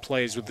make some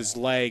plays with his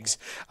legs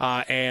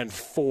and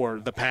for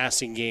the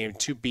passing game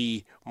to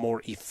be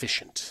more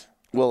efficient.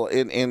 Well,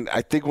 and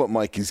I think what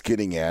Mike is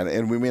getting at,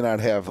 and we may not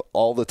have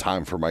all the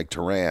time for Mike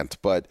to rant,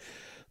 but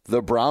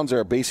the Browns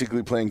are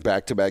basically playing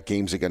back-to-back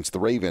games against the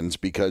Ravens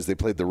because they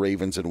played the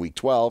Ravens in Week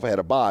 12, had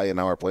a bye, and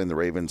now are playing the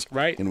Ravens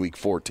in Week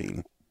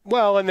 14.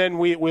 Well, and then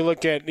we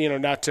look at,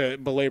 not to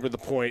belabor the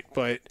point,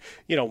 but,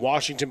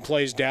 Washington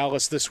plays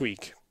Dallas this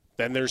week.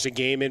 Then there's a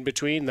game in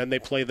between, then they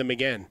play them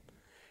again.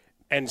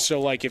 And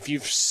so, like, if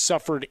you've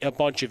suffered a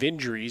bunch of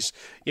injuries,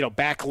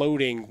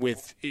 backloading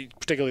with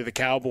particularly the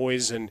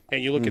Cowboys, and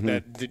you look at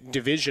that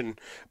division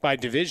by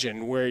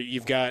division where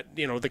you've got,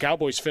 the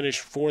Cowboys finished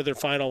 4 of their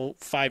final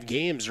 5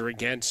 games are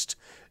against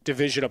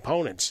division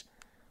opponents.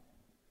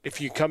 If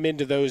you come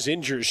into those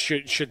injuries,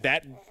 should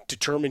that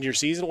determine your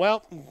season?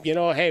 Well,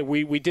 hey,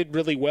 we did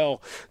really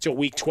well till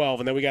week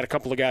 12, and then we got a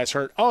couple of guys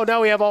hurt. Oh,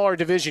 now we have all our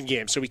division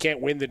games, so we can't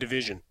win the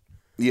division.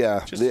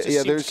 Yeah.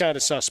 Seems kind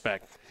of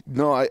suspect.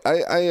 No, I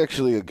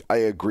actually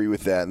agree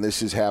with that, and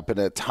this has happened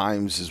at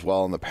times as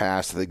well in the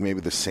past. I think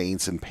maybe the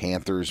Saints and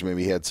Panthers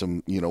maybe had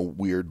some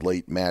weird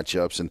late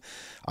matchups, and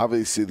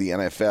obviously the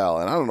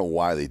NFL, and I don't know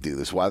why they do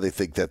this, why they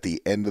think that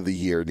the end of the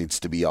year needs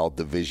to be all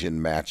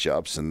division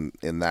matchups,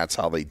 and that's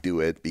how they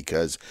do it,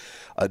 because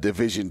a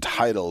division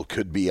title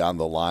could be on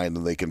the line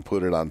and they can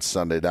put it on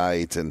Sunday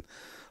night, and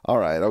all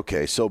right,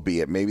 okay, so be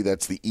it. Maybe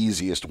that's the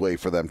easiest way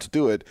for them to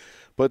do it,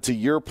 but to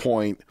your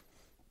point,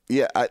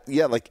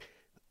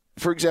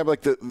 for example,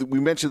 we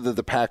mentioned that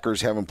the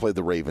Packers haven't played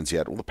the Ravens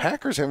yet. Well, the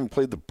Packers haven't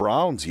played the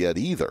Browns yet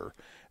either,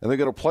 and they're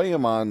going to play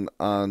them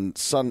on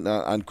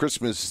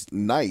Christmas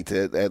night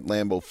at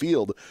Lambeau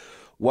Field.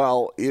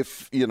 Well,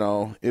 if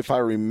I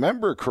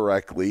remember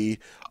correctly,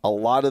 a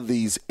lot of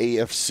these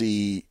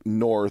AFC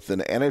North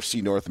and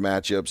NFC North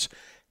matchups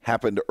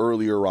happened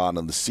earlier on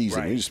in the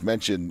season. Right. You just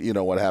mentioned,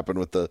 what happened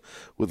with the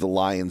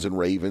Lions and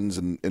Ravens,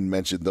 and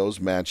mentioned those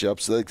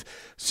matchups.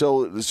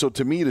 So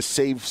to me, to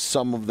save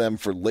some of them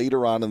for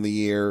later on in the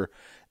year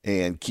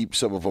and keep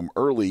some of them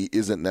early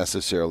isn't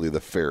necessarily the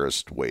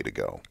fairest way to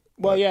go.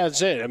 Well, yeah,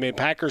 that's it. I mean,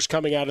 Packers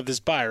coming out of this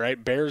bye,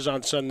 right? Bears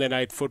on Sunday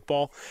Night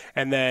Football,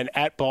 and then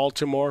at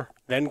Baltimore,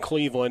 then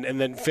Cleveland,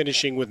 and then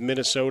finishing with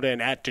Minnesota and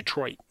at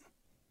Detroit.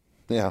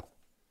 Yeah.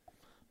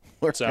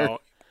 So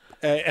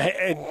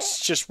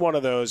it's just one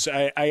of those.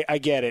 I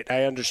get it.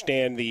 I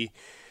understand the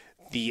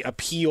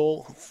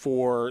appeal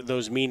for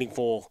those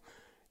meaningful,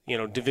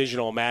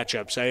 divisional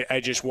matchups. I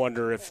just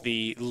wonder if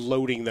the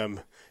loading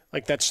them,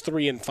 like that's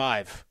 3 and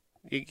 5.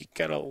 You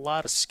got a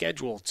lot of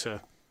schedule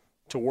to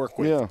work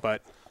with,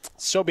 but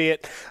so be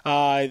it.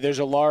 There's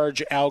a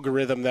large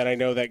algorithm that I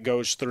know that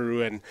goes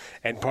through,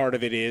 and part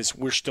of it is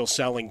we're still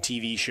selling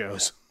TV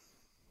shows.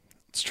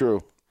 It's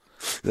true.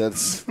 That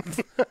is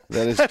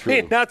true.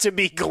 I mean, not to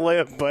be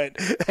glib, but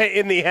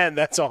in the end,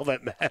 that's all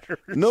that matters.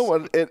 No,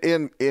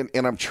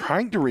 and I'm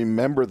trying to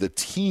remember the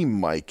team,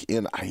 Mike,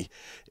 and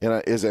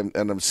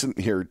I'm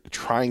sitting here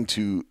trying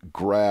to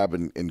grab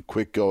and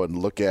quick go and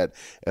look at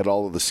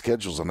all of the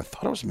schedules, and I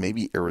thought it was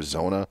maybe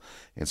Arizona,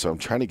 and so I'm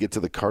trying to get to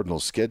the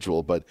Cardinals'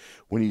 schedule. But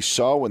when you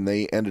saw when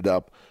they ended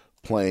up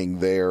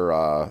playing their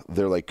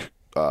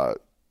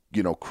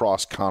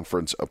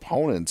cross-conference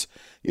opponents,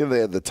 they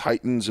had the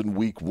Titans in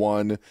week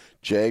 1,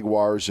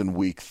 Jaguars in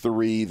week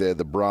 3, they had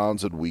the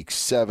Browns in week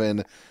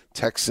 7,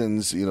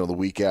 Texans, the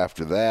week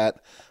after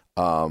that.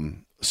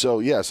 So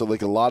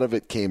like a lot of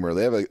it came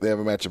early. They have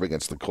a matchup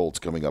against the Colts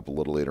coming up a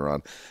little later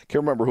on.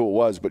 Can't remember who it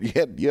was, but you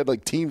had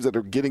like teams that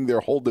are getting their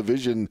whole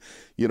division,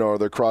 or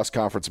their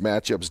cross-conference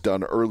matchups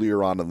done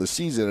earlier on in the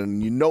season,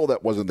 and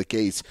that wasn't the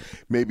case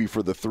maybe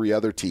for the 3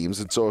 other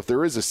teams. And so if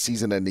there is a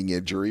season-ending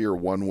injury or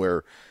one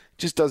where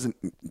just doesn't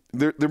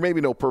there may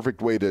be no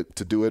perfect way to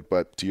do it,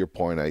 but to your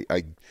point,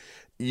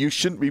 you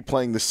shouldn't be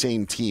playing the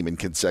same team in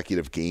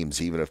consecutive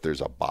games even if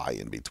there's a bye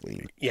in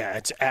between. Yeah,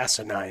 it's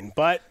asinine.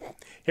 But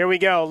here we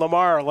go.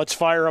 Lamar, let's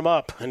fire him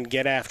up and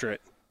get after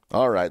it.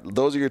 All right.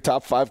 Those are your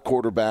top 5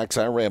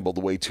 quarterbacks. I rambled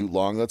way too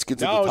long. Let's get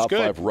to the top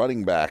 5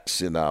 running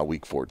backs in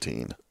week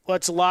 14.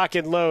 Let's lock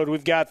and load.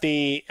 We've got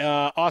the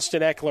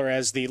Austin Eckler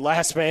as the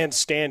last man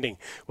standing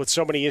with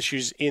so many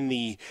issues in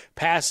the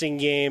passing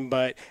game,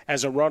 but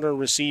as a runner,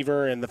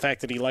 receiver, and the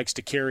fact that he likes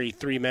to carry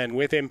 3 men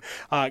with him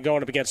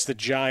going up against the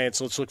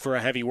Giants. Let's look for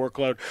a heavy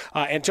workload.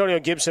 Antonio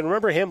Gibson,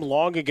 remember him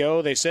long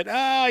ago? They said,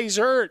 he's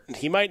hurt.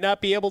 He might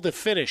not be able to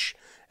finish.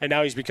 And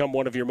now he's become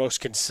one of your most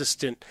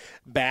consistent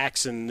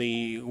backs, and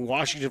the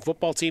Washington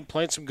football team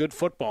playing some good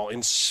football,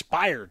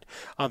 inspired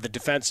on the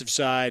defensive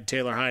side.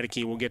 Taylor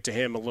Heineke, we'll get to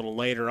him a little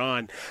later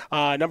on.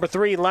 Number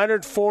 3,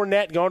 Leonard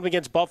Fournette going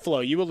against Buffalo.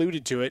 You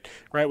alluded to it,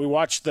 right? We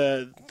watched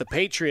the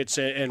Patriots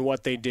and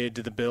what they did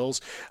to the Bills,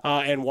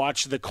 and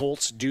watched the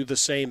Colts do the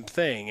same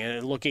thing.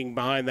 And looking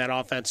behind that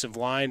offensive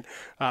line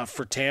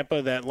for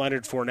Tampa, that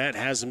Leonard Fournette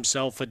has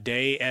himself a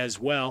day as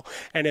well.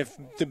 And if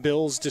the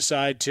Bills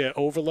decide to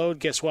overload,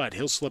 guess what?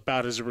 He'll slip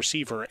out as a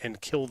receiver and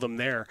kill them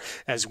there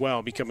as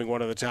well, becoming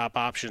one of the top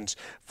options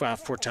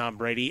for Tom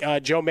Brady.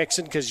 Joe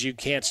Mixon, because you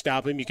can't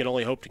stop him, you can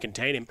only hope to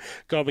contain him,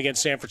 go up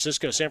against San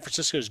Francisco. San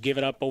Francisco's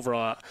given up over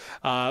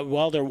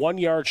they're 1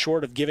 yard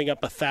short of giving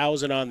up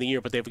 1,000 on the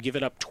year, but they've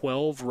given up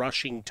 12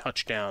 rushing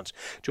touchdowns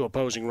to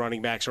opposing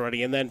running backs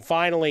already. And then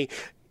finally,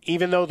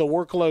 even though the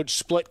workload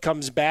split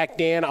comes back,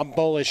 Dan, I'm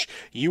bullish.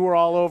 You were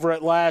all over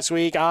it last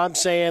week. I'm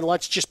saying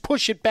let's just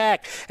push it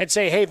back and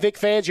say, hey, Vic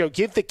Fangio,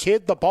 give the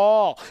kid the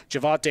ball.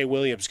 Javonte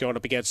Williams going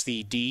up against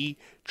the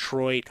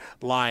Detroit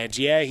Lions.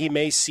 Yeah, he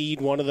may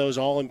cede one of those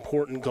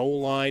all-important goal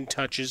line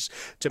touches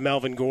to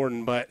Melvin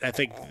Gordon, but I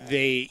think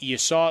you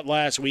saw it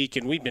last week,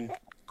 and we've been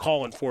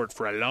calling for it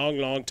for a long,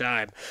 long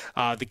time.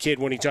 The kid,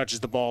 when he touches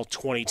the ball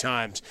 20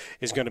 times,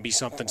 is going to be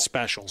something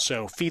special.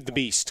 So feed the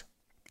beast.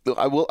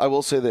 I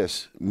will say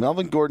this.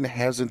 Melvin Gordon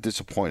hasn't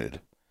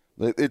disappointed.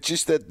 It's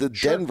just that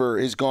Denver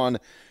has gone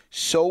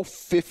so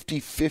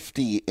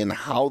 50-50 in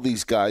how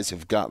these guys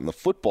have gotten the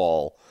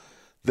football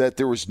that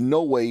there was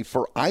no way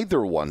for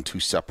either one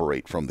to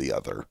separate from the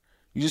other.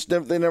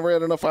 They never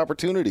had enough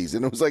opportunities.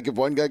 And it was like if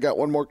one guy got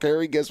one more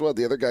carry, guess what?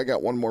 The other guy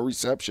got one more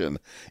reception.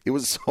 It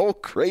was so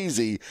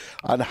crazy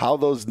on how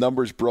those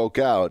numbers broke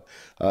out.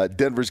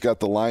 Denver's got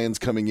the Lions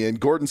coming in.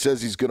 Gordon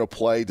says he's going to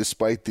play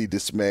despite the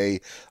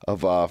dismay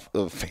of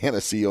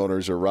fantasy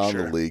owners around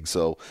the league.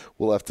 So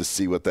we'll have to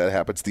see what that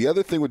happens. The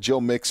other thing with Joe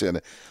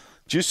Mixon,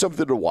 just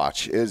something to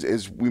watch.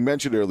 As we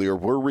mentioned earlier,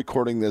 we're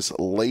recording this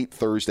late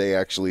Thursday.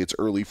 Actually, it's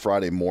early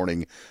Friday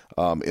morning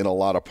in a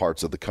lot of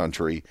parts of the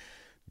country.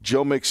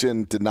 Joe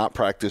Mixon did not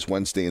practice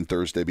Wednesday and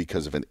Thursday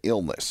because of an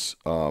illness.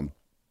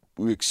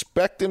 We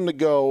expect him to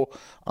go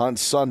on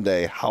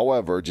Sunday.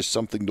 However, just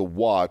something to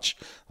watch.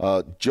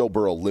 Joe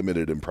Burrow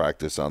limited in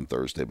practice on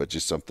Thursday, but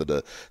just something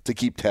to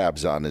keep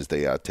tabs on as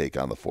they take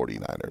on the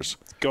 49ers.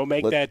 Go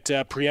make that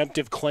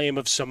preemptive claim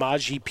of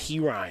Samaje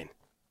Perine.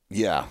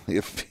 Yeah,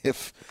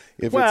 if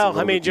well,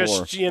 I mean,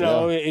 just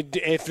more,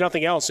 if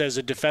nothing else, as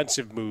a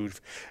defensive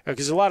move,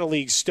 because a lot of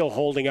leagues still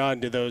holding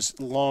on to those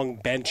long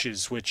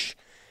benches, which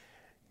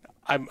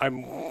I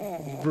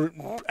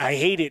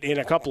hate it in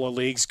a couple of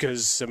leagues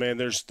because, I mean,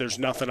 there's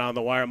nothing on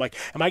the wire. I'm like,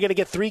 am I going to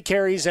get 3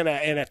 carries and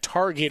a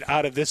target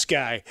out of this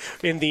guy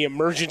in the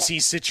emergency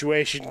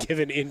situation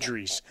given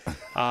injuries?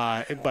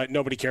 But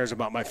nobody cares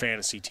about my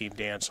fantasy team,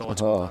 Dan, so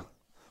let's move on.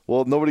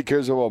 Well, nobody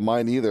cares about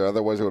mine either.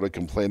 Otherwise, I would have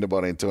complained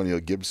about Antonio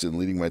Gibson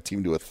leading my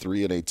team to a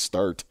 3-8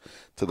 start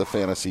to the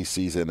fantasy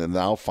season and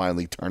now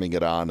finally turning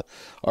it on.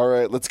 All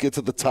right, let's get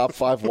to the top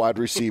 5 wide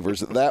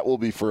receivers. That will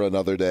be for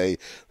another day.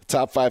 The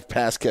top 5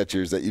 pass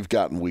catchers that you've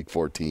got in Week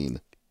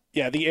 14.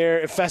 Yeah, the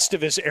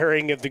Festivus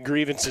airing of the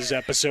grievances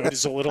episode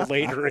is a little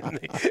later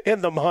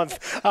in the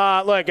month.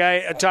 Look,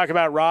 I talk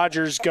about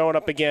Rodgers going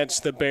up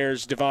against the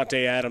Bears,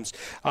 Devontae Adams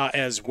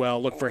as well.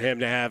 Look for him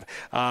to have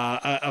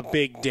a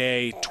big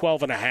day.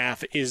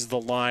 12.5 is the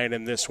line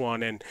in this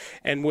one.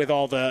 And with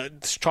all the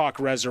talk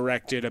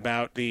resurrected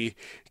about the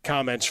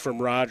comments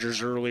from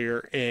Rodgers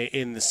earlier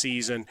in the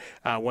season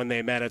when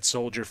they met at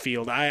Soldier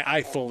Field,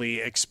 I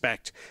fully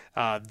expect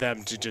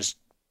them to just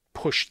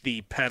push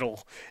the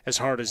pedal as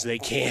hard as they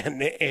can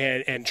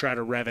and try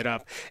to rev it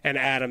up. And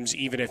Adams,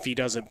 even if he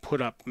doesn't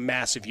put up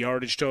massive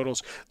yardage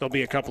totals, there'll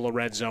be a couple of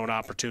red zone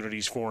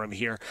opportunities for him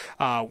here,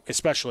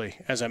 especially,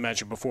 as I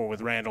mentioned before,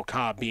 with Randall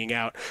Cobb being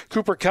out.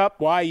 Cooper Kupp,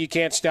 why? You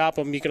can't stop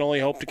him. You can only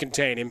hope to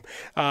contain him.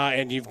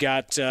 And you've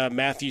got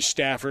Matthew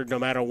Stafford, no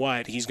matter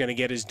what. He's going to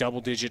get his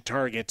double-digit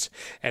targets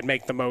and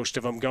make the most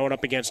of them. Going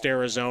up against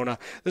Arizona.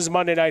 This is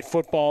Monday Night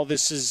Football.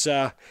 This is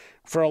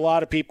for a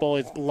lot of people,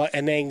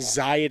 an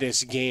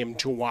anxietous game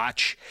to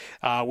watch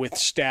with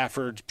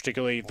Stafford,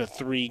 particularly the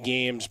 3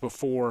 games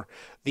before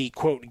the,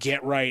 quote,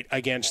 get right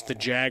against the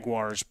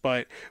Jaguars.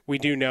 But we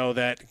do know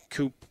that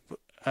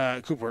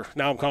Cooper,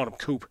 now I'm calling him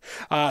Coop.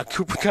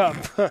 Cooper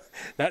Kupp.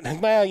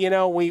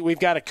 Well, we've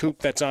got a Coop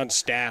that's on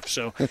staff,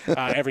 so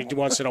every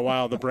once in a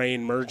while the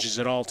brain merges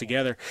it all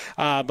together.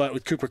 But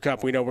with Cooper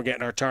Kupp, we know we're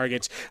getting our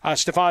targets.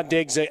 Stephon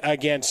Diggs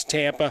against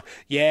Tampa.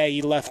 Yeah,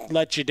 he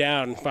let you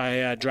down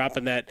by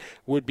dropping that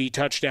would-be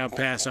touchdown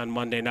pass on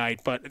Monday night,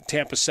 but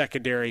Tampa's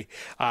secondary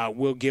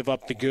will give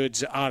up the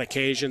goods on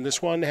occasion.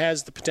 This one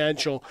has the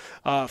potential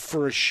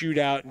for a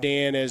shootout,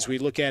 Dan, as we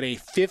look at a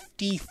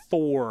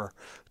 54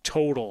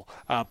 total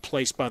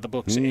placed by the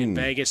books in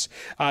Vegas.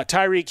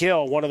 Tyreek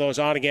Hill, one of those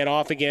on-again,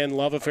 off-again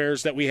love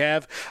affairs that we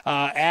have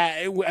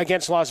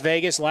against Las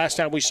Vegas. Last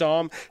time we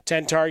saw him,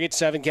 10 targets,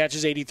 7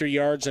 catches, 83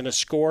 yards, and a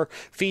score.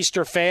 Feast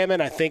or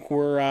famine, I think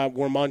we're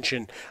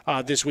munching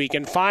this week.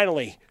 And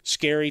finally,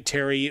 scary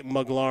Terry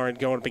McLaurin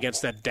going up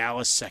against that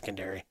Dallas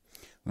secondary.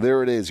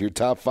 There it is, your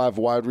top 5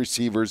 wide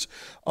receivers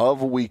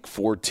of Week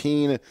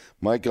 14.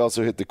 Mike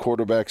also hit the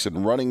quarterbacks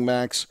and running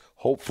backs.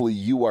 Hopefully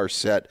you are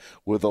set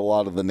with a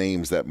lot of the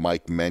names that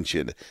Mike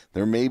mentioned.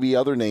 There may be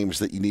other names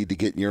that you need to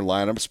get in your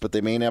lineups, but they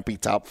may not be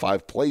top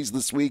 5 plays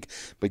this week.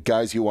 But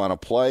guys you want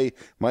to play,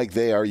 Mike,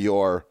 they are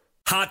your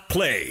hot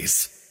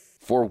plays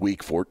for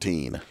Week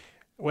 14.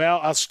 Well,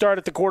 I'll start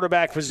at the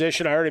quarterback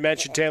position. I already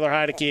mentioned Taylor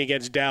Heinicke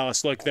against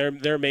Dallas. Look,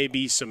 there may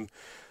be some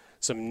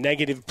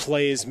negative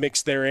plays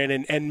mixed therein,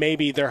 and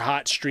maybe their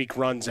hot streak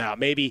runs out.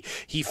 Maybe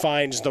he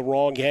finds the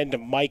wrong end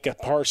of Micah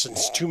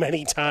Parsons too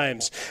many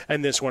times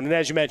in this one. And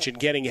as you mentioned,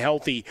 getting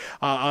healthy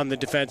on the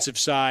defensive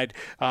side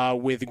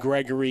with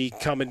Gregory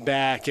coming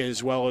back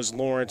as well as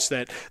Lawrence,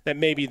 that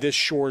maybe this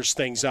shores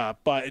things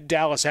up. But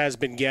Dallas has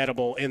been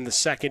gettable in the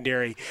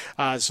secondary,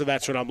 so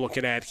that's what I'm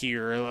looking at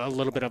here. A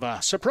little bit of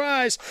a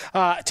surprise.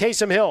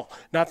 Taysom Hill,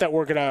 not that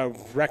we're going to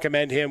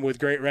recommend him with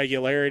great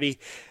regularity,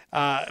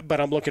 but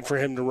I'm looking for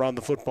him to run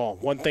the football.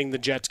 One thing the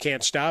Jets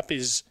can't stop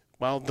is,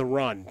 well, the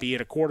run, be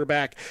it a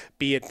quarterback,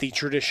 be it the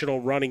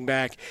traditional running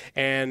back.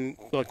 And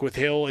look, with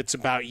Hill, it's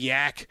about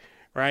yak,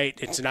 right?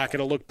 It's not going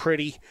to look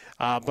pretty,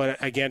 but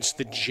against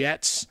the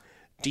Jets,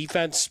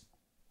 defense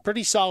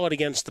pretty solid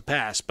against the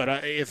pass.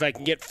 But if I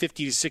can get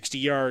 50 to 60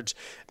 yards,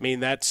 I mean,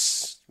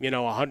 that's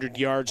 100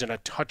 yards and a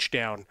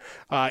touchdown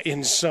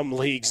in some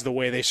leagues, the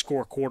way they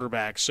score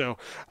quarterbacks. So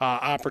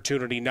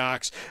opportunity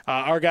knocks.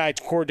 Our guy,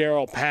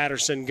 Cordero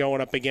Patterson,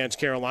 going up against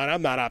Carolina.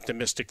 I'm not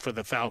optimistic for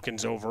the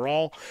Falcons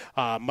overall,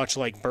 much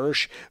like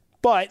Bursch.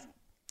 But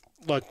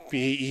look,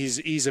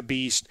 he's a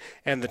beast,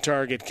 and the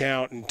target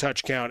count and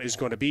touch count is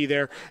going to be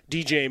there.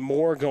 DJ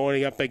Moore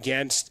going up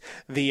against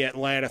the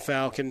Atlanta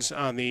Falcons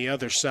on the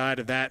other side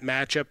of that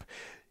matchup.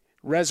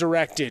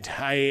 Resurrected.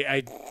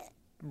 I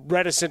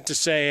reticent to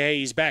say, hey,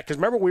 he's back. Because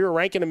remember, we were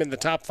ranking him in the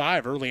top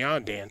 5 early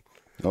on, Dan.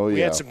 Oh, yeah.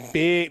 We had some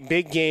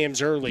big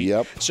games early.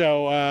 Yep.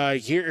 So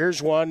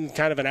here's one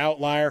kind of an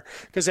outlier.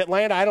 Because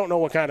Atlanta, I don't know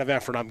what kind of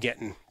effort I'm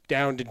getting.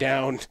 Down to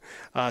down,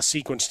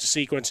 sequence to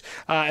sequence.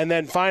 And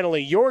then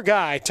finally, your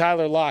guy,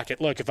 Tyler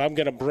Lockett. Look, if I'm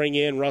going to bring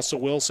in Russell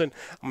Wilson,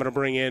 I'm going to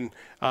bring in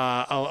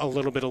a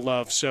little bit of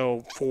love.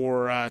 So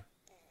for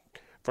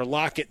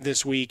Lockett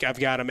this week,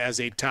 I've got him as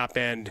a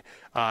top-end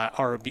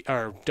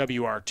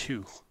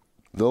WR2.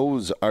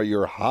 Those are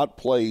your hot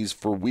plays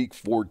for Week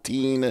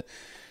 14.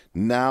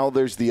 Now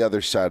there's the other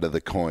side of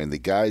the coin. The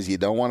guys you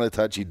don't want to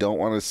touch, you don't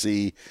want to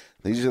see.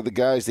 These are the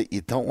guys that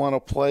you don't want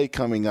to play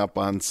coming up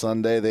on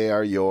Sunday. They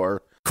are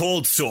your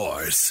cold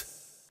sores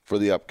for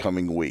the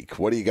upcoming week.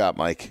 What do you got,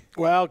 Mike?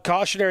 Well,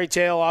 cautionary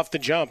tale off the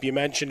jump. You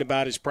mentioned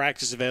about his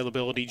practice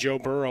availability. Joe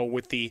Burrow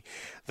with the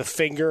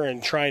finger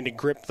and trying to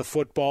grip the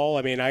football.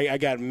 I mean, I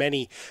got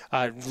many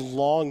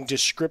long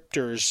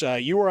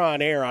descriptors. You were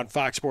on air on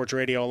Fox Sports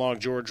Radio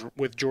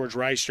with George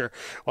Reister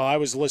while I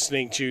was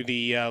listening to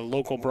the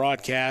local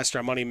broadcast,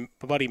 our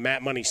buddy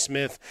Matt Money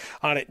Smith,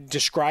 on it,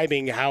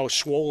 describing how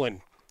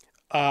swollen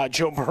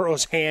Joe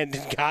Burrow's hand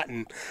had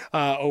gotten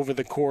over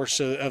the course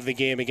of the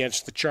game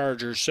against the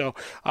Chargers. So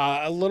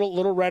a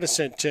little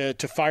reticent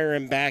to fire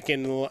him back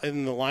in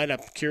the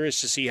lineup.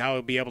 Curious to see how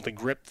he'll be able to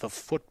grip the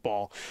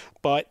football.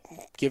 But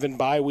given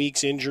bye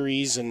weeks,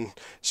 injuries, and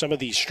some of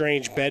these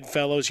strange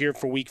bedfellows here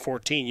for Week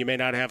 14, you may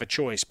not have a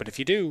choice. But if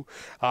you do,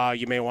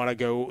 you may want to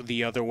go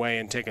the other way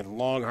and take a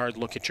long, hard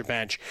look at your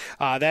bench.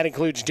 That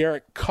includes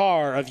Derek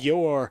Carr of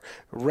your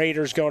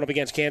Raiders going up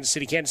against Kansas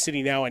City. Kansas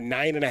City now a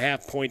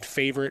 9.5-point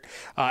favorite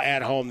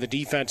at home. The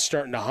defense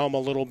starting to hum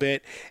a little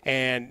bit,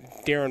 and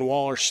Darren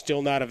Waller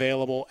still not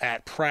available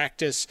at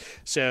practice.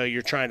 So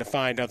you're trying to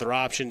find other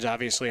options.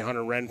 Obviously,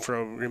 Hunter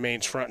Renfrow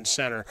remains front and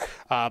center.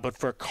 But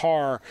for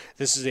Carr,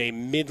 this is a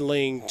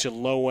middling to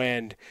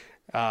low-end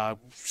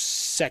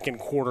second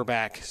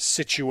quarterback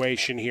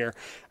situation here.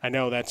 I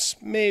know that's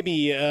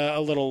maybe a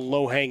little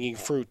low-hanging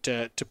fruit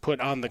to put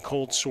on the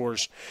cold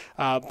sores,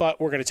 but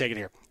we're going to take it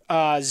here.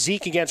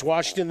 Zeke against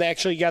Washington, they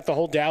actually got the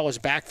whole Dallas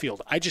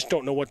backfield. I just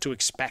don't know what to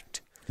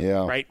expect.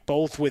 Yeah. Right?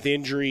 Both with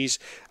injuries.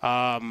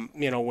 When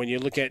you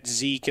look at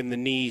Zeke and the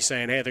knee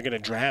saying, hey, they're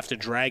going to have to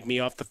drag me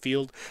off the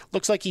field,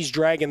 looks like he's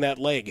dragging that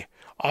leg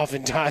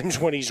oftentimes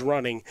when he's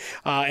running.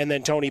 And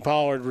then Tony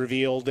Pollard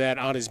revealed that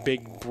on his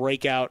big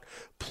breakout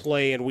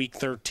play in Week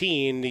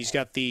 13, he's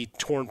got the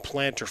torn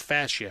plantar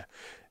fascia.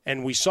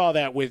 And we saw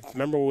that with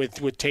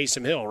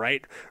Taysom Hill,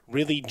 right?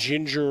 Really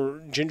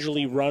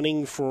gingerly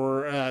running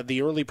for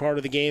the early part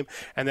of the game,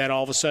 and then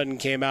all of a sudden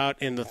came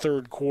out in the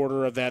third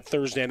quarter of that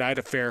Thursday night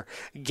affair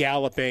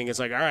galloping. It's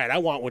like, all right, I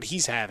want what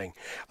he's having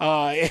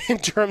in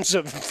terms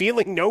of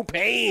feeling no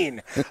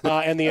pain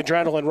and the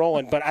adrenaline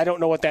rolling. But I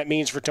don't know what that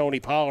means for Tony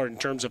Pollard in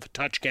terms of a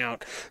touch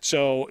count.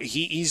 So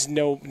he's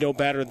no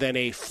better than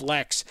a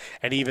flex,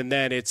 and even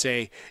then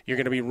you're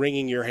going to be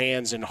wringing your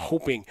hands and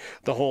hoping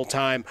the whole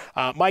time.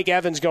 Mike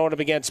Evans going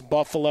up against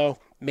Buffalo.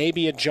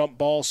 Maybe a jump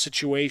ball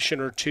situation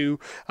or two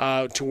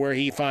to where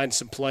he finds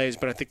some plays,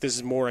 but I think this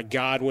is more a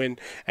Godwin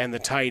and the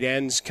tight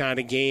ends kind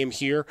of game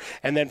here.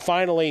 And then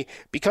finally,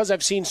 because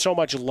I've seen so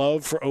much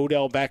love for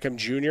Odell Beckham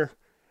Jr.,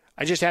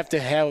 I just have to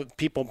have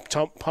people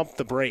pump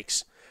the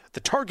brakes. The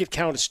target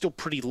count is still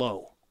pretty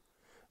low.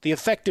 The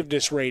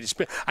effectiveness rate is,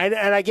 and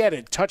I get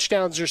it,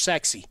 touchdowns are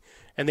sexy,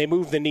 and they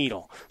move the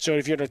needle. So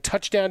if you're in a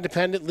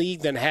touchdown-dependent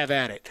league, then have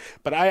at it.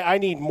 But I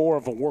need more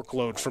of a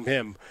workload from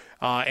him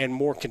and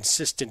more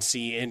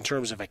consistency in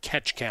terms of a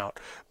catch count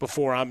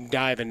before I'm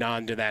diving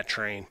onto that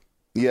train.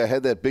 Yeah, I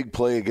had that big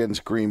play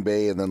against Green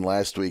Bay, and then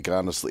last week,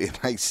 honestly, and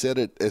I said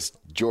it as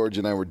George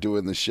and I were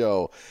doing the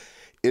show,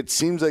 it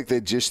seems like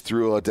they just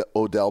threw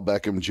Odell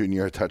Beckham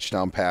Jr. a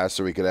touchdown pass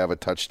so he could have a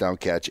touchdown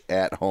catch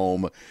at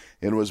home.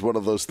 It was one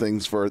of those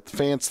things for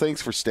fans.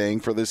 Thanks for staying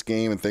for this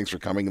game, and thanks for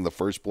coming in the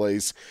first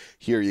place.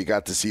 Here, you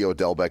got to see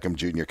Odell Beckham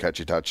Jr. catch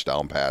a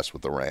touchdown pass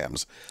with the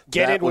Rams.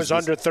 It was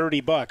under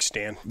 $30,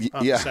 Dan.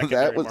 Yeah,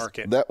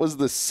 that was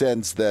the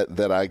sense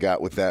that I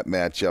got with that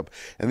matchup.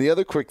 And the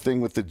other quick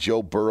thing with the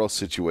Joe Burrow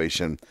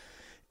situation,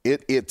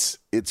 it's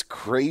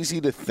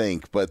crazy to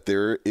think, but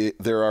there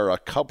are a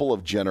couple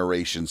of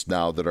generations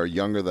now that are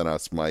younger than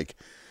us, Mike,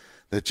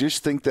 that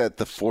just think that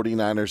the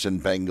 49ers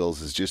and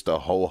Bengals is just a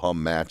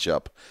ho-hum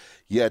matchup.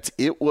 Yet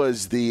it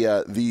was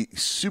the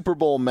Super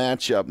Bowl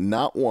matchup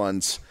not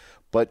once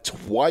but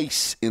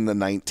twice in the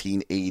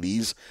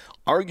 1980s.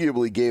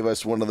 Arguably gave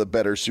us one of the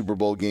better Super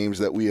Bowl games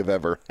that we have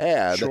ever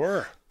had.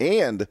 Sure.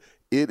 And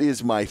it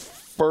is my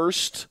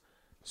first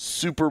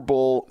Super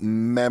Bowl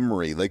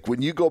memory. Like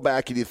when you go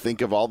back and you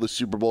think of all the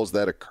Super Bowls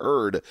that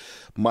occurred,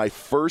 my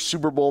first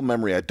Super Bowl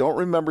memory, I don't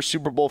remember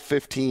Super Bowl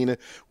 15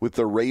 with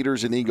the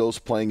Raiders and Eagles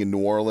playing in New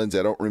Orleans.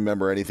 I don't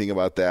remember anything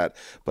about that.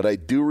 But I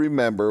do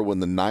remember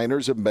when the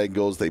Niners and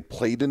Bengals, they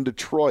played in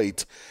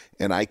Detroit,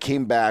 and I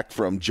came back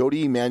from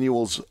Jody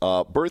Emanuel's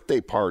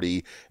birthday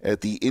party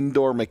at the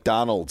indoor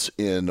McDonald's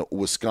in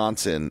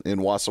Wisconsin, in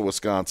Wausau,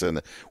 Wisconsin,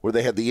 where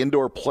they had the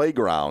indoor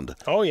playground.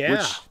 Oh,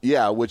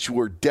 yeah. Which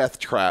were death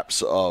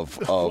traps of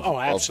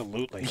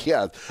absolutely.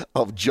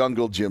 Of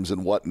jungle gyms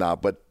and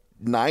whatnot. But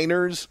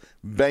Niners,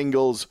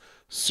 Bengals,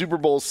 Super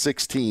Bowl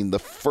 16, the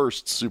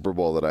first Super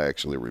Bowl that I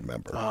actually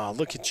remember. Oh,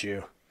 look at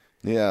you.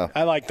 Yeah.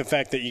 I like the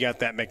fact that you got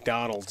that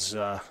McDonald's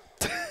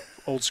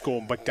old school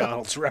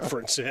McDonald's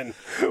reference in.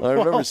 I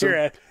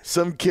remember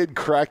some kid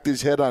cracked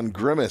his head on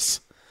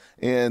Grimace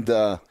and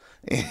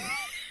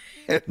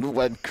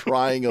went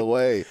crying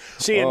away.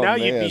 See, and now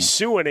you'd be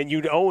suing and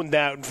you'd own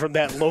that from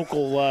that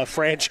local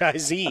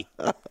franchisee.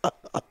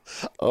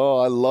 Oh,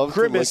 I love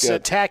Grimace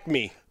attack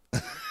me.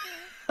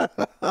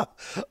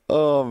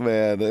 Oh,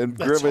 man. And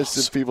That's Grimace,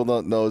 awesome. if people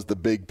don't know, is the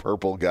big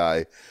purple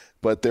guy.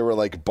 But they were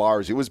like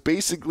bars. It was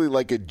basically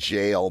like a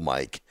jail,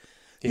 Mike.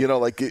 You know,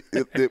 like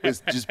it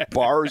was just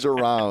bars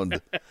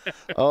around.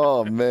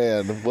 Oh,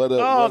 man.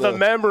 The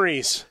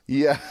memories.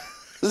 Yeah.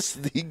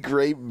 The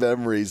great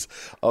memories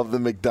of the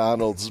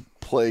McDonald's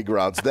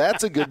playgrounds.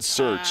 That's a good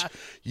search.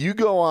 You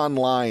go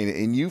online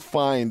and you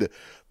find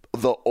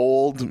the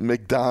old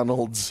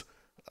McDonald's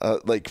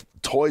like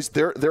toys.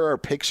 There are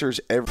pictures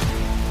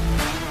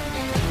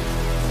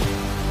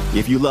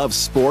If you love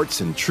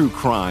sports and true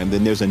crime,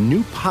 then there's a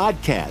new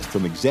podcast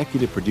from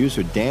executive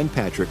producer Dan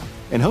Patrick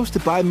and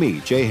hosted by me,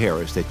 Jay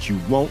Harris, that you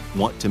won't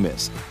want to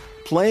miss.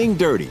 Playing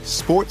Dirty: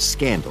 Sports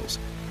Scandals.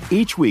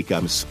 Each week,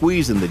 I'm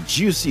squeezing the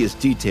juiciest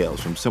details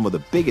from some of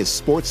the biggest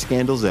sports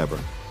scandals ever.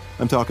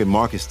 I'm talking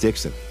Marcus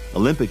Dixon,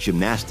 Olympic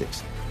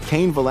gymnastics,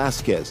 Cain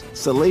Velasquez,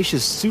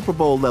 salacious Super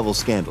Bowl-level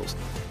scandals.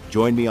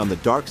 Join me on the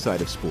dark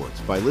side of sports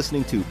by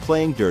listening to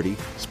Playing Dirty: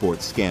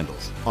 Sports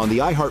Scandals on the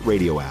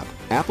iHeartRadio app,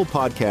 Apple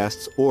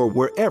Podcasts, or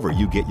wherever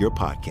you get your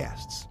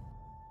podcasts.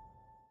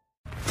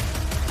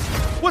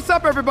 What's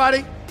up,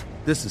 everybody?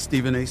 This is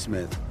Stephen A.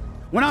 Smith.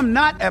 When I'm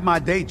not at my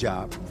day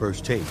job,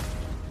 First Take,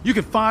 you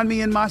can find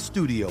me in my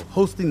studio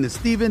hosting the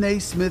Stephen A.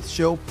 Smith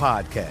Show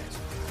podcast.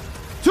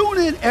 Tune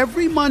in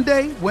every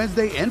Monday,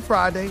 Wednesday, and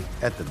Friday,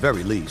 at the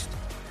very least,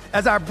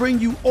 as I bring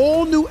you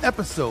all new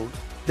episodes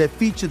that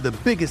feature the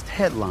biggest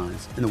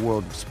headlines in the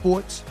world of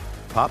sports,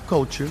 pop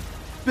culture,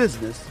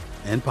 business,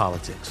 and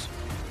politics.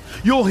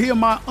 You'll hear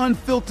my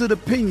unfiltered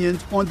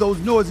opinions on those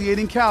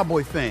nauseating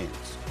Cowboy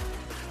fans,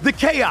 the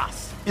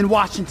chaos in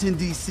Washington,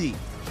 D.C.,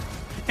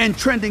 and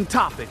trending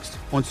topics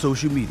on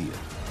social media,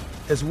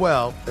 as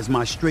well as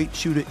my straight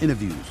shooter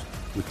interviews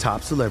with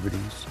top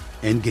celebrities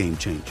and game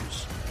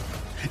changers.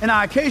 And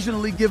I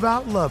occasionally give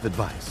out love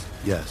advice.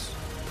 Yes,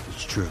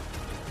 it's true.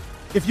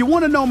 If you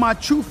want to know my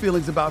true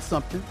feelings about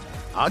something,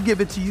 I'll give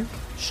it to you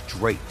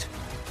straight.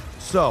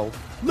 So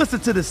listen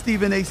to the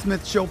Stephen A.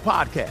 Smith Show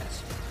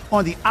podcast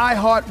on the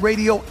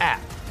iHeartRadio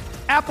app,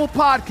 Apple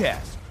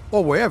Podcasts,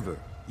 or wherever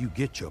you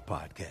get your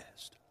podcast.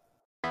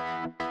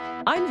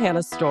 I'm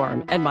Hannah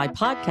Storm, and my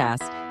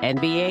podcast,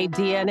 NBA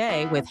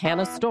DNA with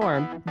Hannah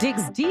Storm,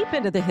 digs deep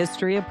into the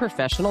history of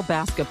professional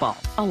basketball,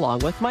 along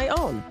with my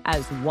own,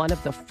 as one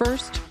of the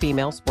first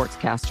female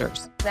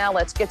sportscasters. Now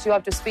let's get you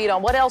up to speed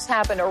on what else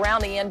happened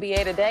around the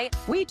NBA today.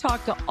 We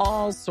talked to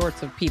all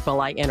sorts of people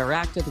I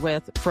interacted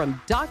with,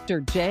 from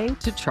Dr. J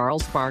to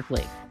Charles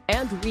Barkley,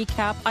 and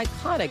recap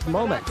iconic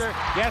moments.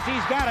 Yes,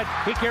 he's got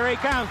it. Here he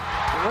comes.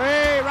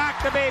 Way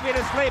rock the baby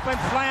to sleep and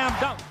slam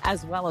dunk.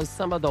 As well as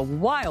some of the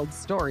wild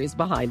stories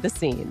behind the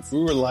scenes. We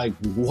were like,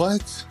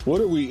 what?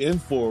 What are we in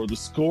for? The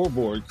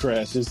scoreboard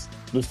crashes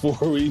before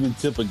we even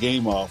tip a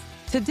game off.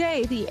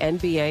 Today, the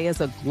NBA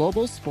is a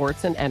global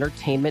sports and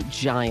entertainment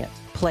giant.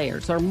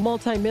 Players are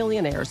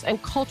multimillionaires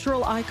and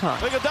cultural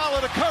icons.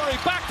 Iguodala to Curry,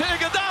 back to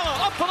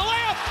Iguodala, up for the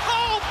layup.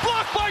 Oh,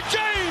 blocked by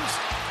James.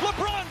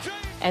 LeBron James.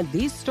 And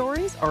these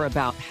stories are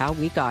about how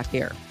we got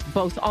here,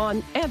 both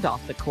on and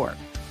off the court.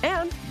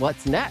 And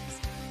what's next?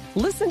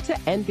 Listen to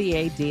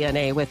NBA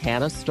DNA with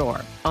Hannah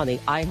Storm on the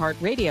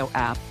iHeartRadio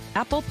app,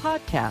 Apple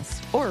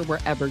Podcasts, or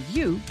wherever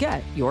you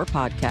get your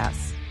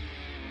podcasts.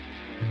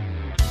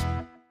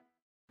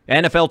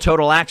 NFL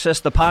Total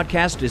Access, the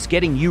podcast, is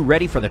getting you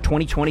ready for the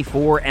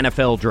 2024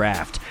 NFL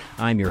Draft.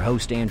 I'm your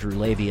host, Andrew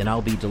Levy, and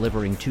I'll be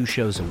delivering 2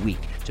 shows a week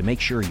to make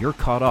sure you're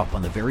caught up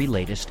on the very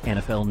latest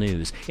NFL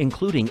news,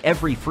 including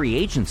every free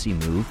agency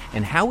move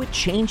and how it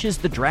changes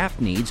the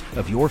draft needs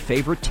of your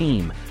favorite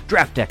team.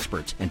 Draft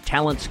experts and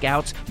talent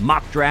scouts,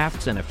 mock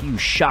drafts, and a few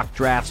shock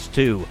drafts,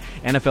 too.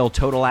 NFL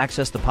Total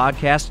Access, the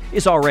podcast,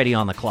 is already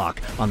on the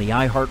clock on the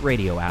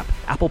iHeartRadio app,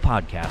 Apple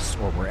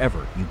Podcasts, or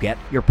wherever you get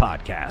your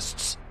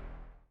podcasts.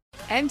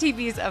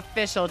 MTV's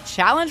official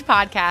Challenge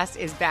podcast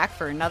is back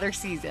for another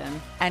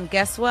season. And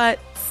guess what?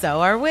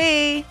 So are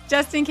we.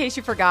 Just in case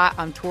you forgot,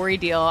 I'm Tori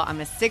Deal.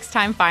 I'm a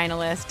 6-time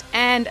finalist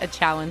and a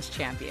Challenge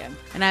champion.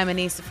 And I'm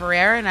Anissa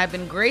Ferreira, and I've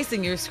been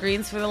gracing your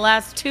screens for the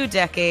last 2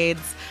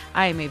 decades.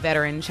 I am a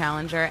veteran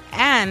challenger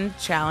and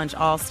Challenge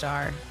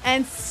All-Star.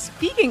 And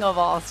speaking of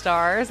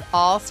All-Stars,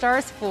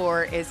 All-Stars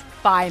 4 is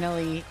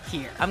finally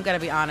here. I'm going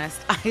to be honest.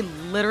 I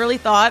literally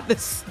thought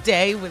this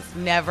day was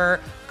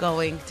never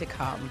going to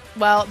come.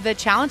 Well, the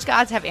Challenge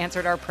gods have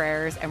answered our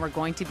prayers, and we're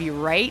going to be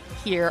right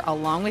here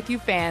along with you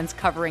fans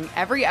covering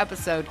every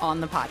episode on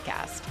the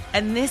podcast.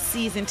 And this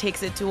season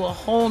takes it to a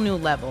whole new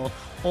level.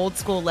 Old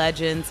school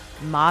legends,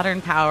 modern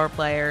power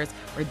players,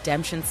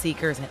 redemption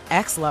seekers, and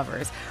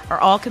ex-lovers are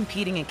all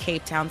competing in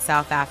Cape Town,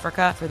 South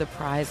Africa for the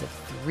prize of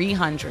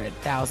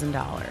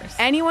 $300,000.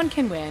 Anyone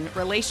can win,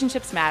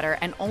 relationships matter,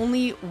 and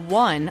only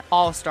one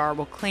All-Star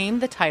will claim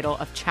the title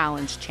of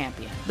Challenge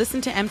champion.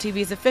 Listen to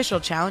MTV's official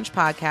Challenge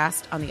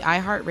podcast on the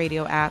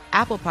iHeartRadio app,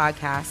 Apple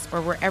Podcasts, or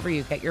wherever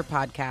you get your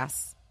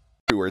podcasts.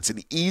 It's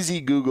an easy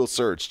Google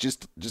search.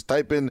 Just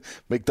type in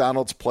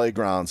McDonald's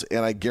playgrounds,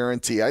 and I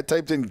guarantee, I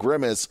typed in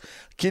Grimace.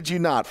 Kid you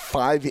not,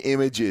 5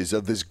 images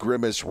of this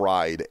Grimace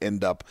ride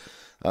end up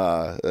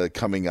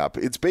coming up.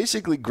 It's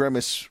basically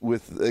Grimace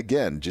with,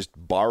 again, just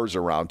bars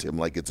around him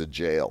like it's a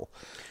jail.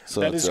 So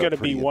that is going to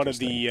be one of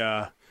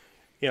the.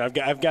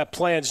 I've got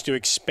plans to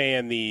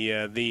expand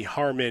the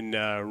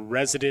Harmon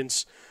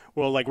residence.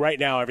 Well, like right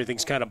now,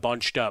 everything's kind of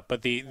bunched up.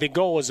 But the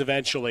goal is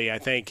eventually, I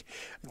think,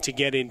 to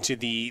get into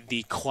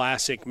the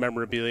classic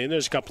memorabilia. And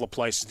there's a couple of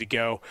places to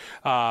go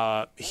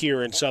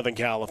here in Southern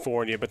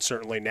California, but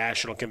certainly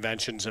national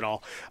conventions and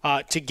all,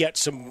 to get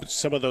some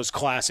of those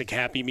classic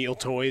Happy Meal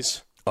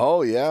toys.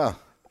 Oh, yeah.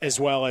 As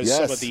well as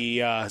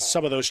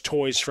some of those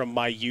toys from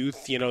my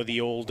youth,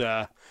 the old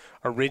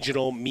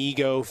original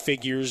Mego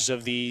figures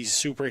of these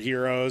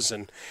superheroes.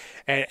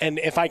 And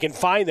if I can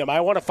find them,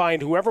 I want to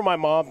find whoever my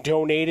mom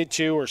donated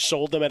to or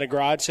sold them at a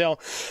garage sale.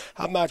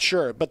 I'm not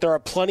sure. But there are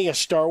plenty of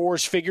Star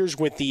Wars figures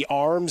with the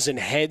arms and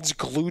heads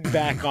glued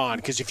back on.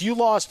 Because if you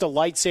lost a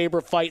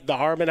lightsaber fight in the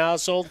Harmon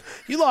household,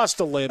 you lost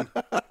a limb.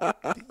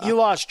 You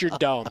lost your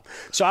dome.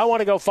 So I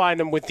want to go find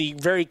them with the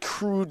very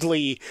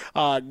crudely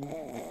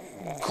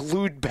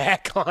glued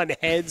back on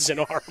heads and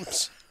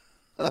arms.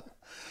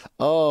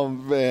 Oh,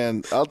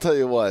 man. I'll tell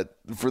you what.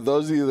 For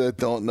those of you that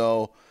don't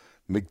know,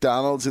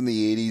 McDonald's in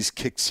the 80s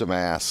kicked some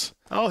ass.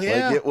 Oh,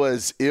 yeah. Like it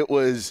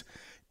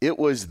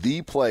was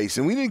the place.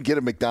 And we didn't get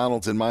a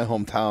McDonald's in my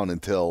hometown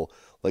until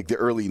like the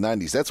early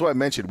 90s. That's why I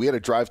mentioned we had to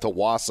drive to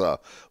Wausau,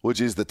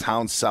 which is the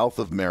town south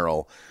of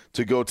Merrill,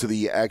 to go to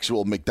the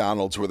actual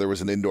McDonald's where there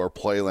was an indoor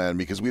playland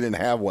because we didn't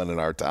have one in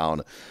our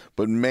town.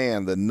 But,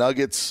 man, the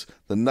nuggets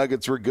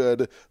were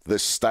good. The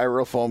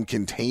styrofoam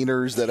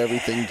containers that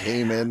everything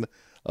came in.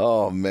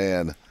 Oh,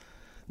 man.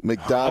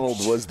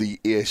 McDonald's was the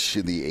ish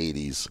in the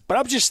 80s. But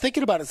I'm just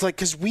thinking about it. It's like,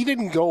 because we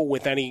didn't go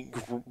with any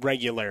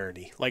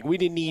regularity. Like, we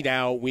didn't eat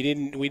out.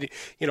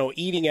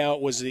 Eating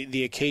out was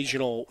the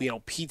occasional,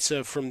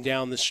 pizza from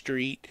down the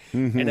street.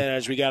 Mm-hmm. And then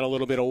as we got a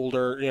little bit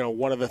older,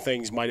 one of the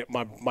things my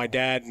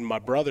dad and my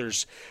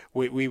brothers,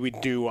 we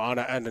would do on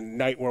a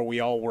night where we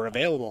all were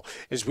available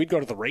is we'd go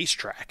to the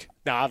racetrack.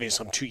 Now,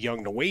 obviously, I'm too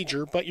young to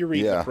wager, but you're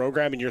reading the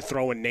program and you're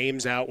throwing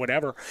names out,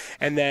 whatever.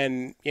 And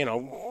then,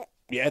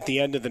 at the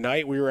end of the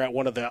night, we were at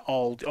one of the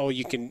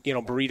all-you-can,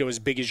 burrito as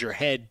big as your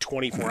head,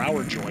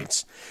 24-hour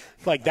joints.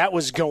 Like, that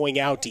was going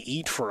out to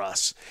eat for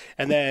us.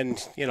 And then,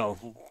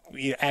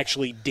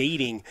 actually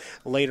dating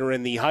later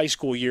in the high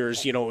school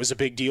years, it was a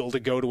big deal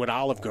to go to an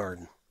Olive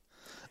Garden.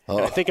 Oh.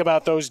 And I think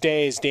about those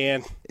days,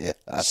 Dan. Yeah.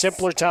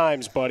 Simpler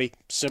times, buddy.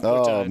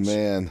 Simpler times. Oh,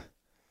 man.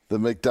 The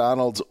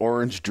McDonald's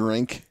orange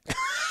drink.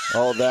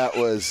 That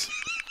was...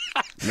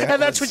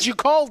 And that's what you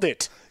called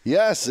it.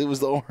 Yes, it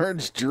was the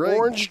orange drink.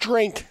 Orange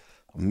drink.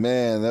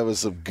 Man, that was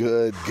some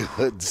good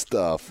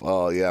stuff.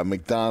 Oh, yeah,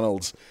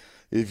 McDonald's.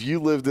 If you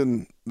lived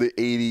in the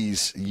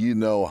 80s, you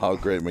know how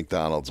great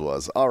McDonald's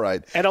was. All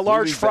right. And a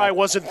large fry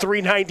wasn't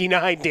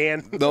 $3.99,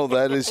 Dan. No,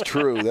 that is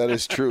true. That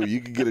is true.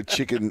 You could get a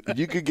chicken.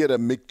 You could get a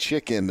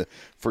McChicken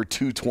for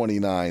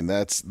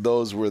 $2.29.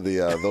 Those were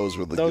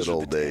the good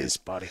old days,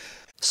 buddy.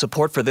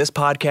 Support for this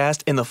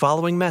podcast and the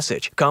following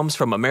message comes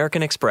from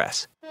American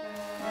Express.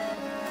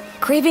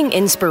 Craving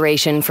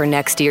inspiration for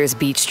next year's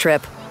beach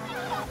trip?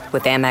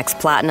 With Amex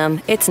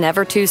Platinum, it's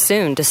never too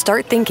soon to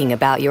start thinking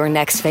about your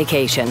next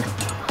vacation.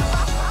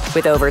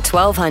 With over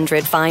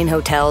 1,200 fine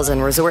hotels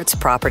and resorts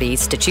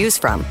properties to choose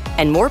from,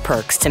 and more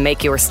perks to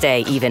make your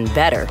stay even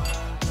better,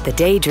 the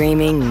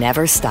daydreaming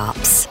never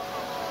stops.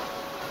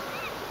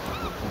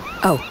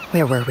 Oh,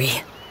 where were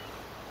we?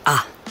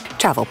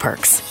 Travel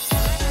perks.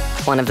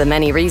 One of the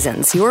many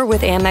reasons you're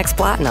with Amex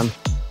Platinum.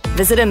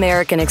 Visit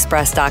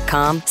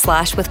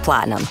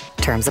americanexpress.com/withplatinum.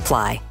 Terms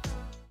apply.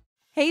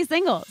 Hey,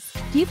 singles.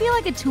 Do you feel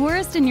like a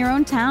tourist in your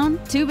own town?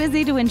 Too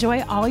busy to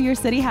enjoy all your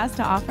city has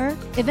to offer?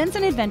 Events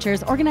and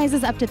Adventures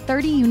organizes up to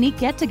 30 unique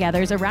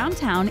get-togethers around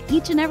town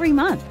each and every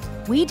month.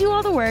 We do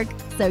all the work,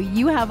 so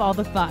you have all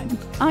the fun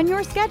on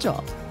your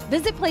schedule.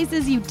 Visit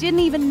places you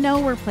didn't even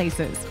know were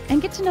places and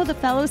get to know the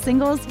fellow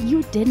singles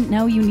you didn't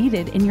know you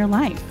needed in your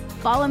life.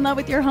 Fall in love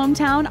with your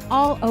hometown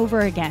all over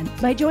again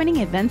by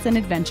joining Events and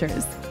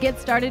Adventures. Get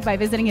started by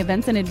visiting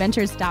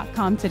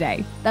eventsandadventures.com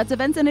today. That's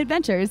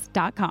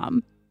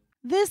eventsandadventures.com.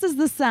 This is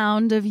the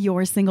sound of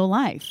your single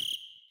life.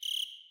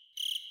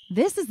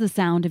 This is the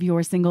sound of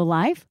your single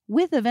life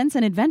with Events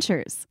and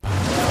Adventures.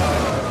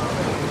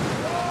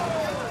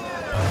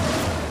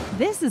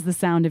 This is the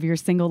sound of your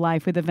single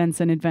life with Events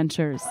and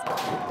Adventures.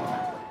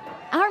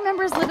 Our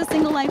members live a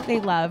single life they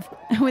love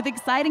with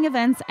exciting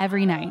events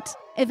every night.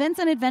 Events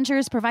and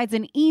Adventures provides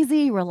an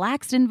easy,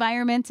 relaxed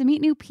environment to meet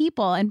new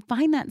people and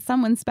find that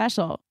someone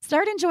special.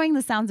 Start enjoying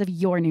the sounds of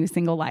your new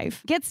single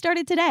life. Get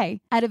started today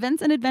at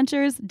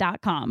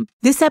eventsandadventures.com.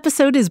 This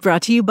episode is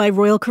brought to you by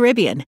Royal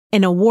Caribbean,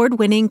 an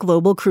award-winning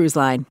global cruise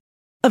line.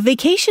 A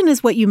vacation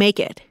is what you make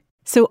it.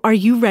 So are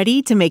you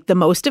ready to make the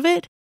most of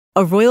it?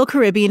 A Royal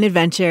Caribbean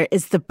adventure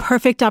is the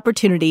perfect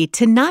opportunity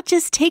to not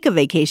just take a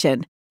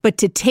vacation, but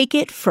to take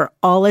it for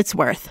all it's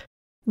worth.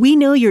 We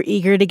know you're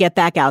eager to get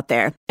back out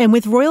there, and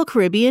with Royal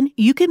Caribbean,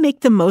 you can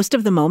make the most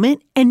of the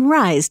moment and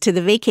rise to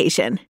the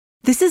vacation.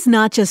 This is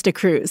not just a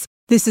cruise.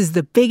 This is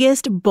the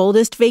biggest,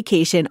 boldest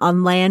vacation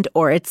on land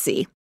or at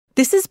sea.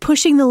 This is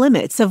pushing the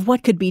limits of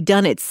what could be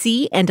done at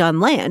sea and on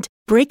land,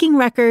 breaking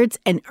records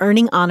and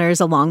earning honors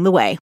along the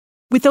way.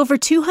 With over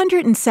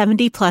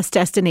 270-plus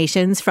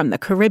destinations from the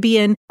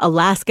Caribbean,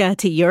 Alaska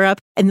to Europe,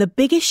 and the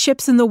biggest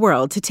ships in the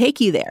world to take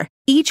you there,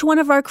 each one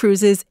of our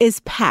cruises is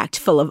packed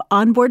full of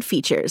onboard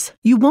features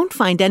you won't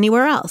find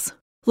anywhere else,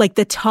 like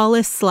the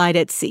tallest slide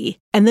at sea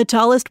and the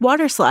tallest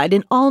water slide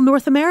in all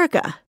North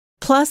America.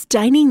 Plus,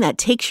 dining that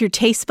takes your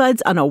taste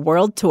buds on a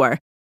world tour,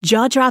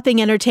 jaw-dropping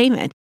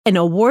entertainment, and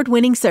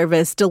award-winning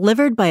service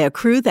delivered by a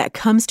crew that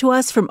comes to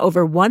us from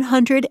over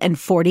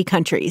 140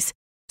 countries.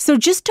 So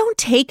just don't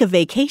take a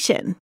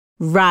vacation.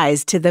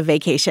 Rise to the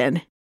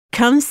vacation.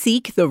 Come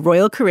seek the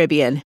Royal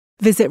Caribbean.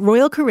 Visit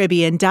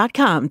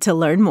RoyalCaribbean.com to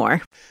learn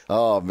more.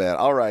 Oh, man.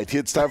 All right.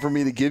 It's time for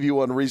me to give you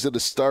one reason to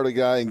start a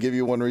guy and give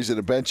you one reason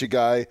to bench a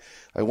guy.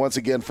 I once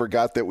again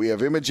forgot that we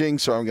have imaging,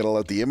 so I'm going to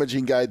let the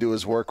imaging guy do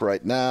his work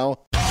right now.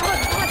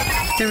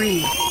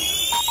 3,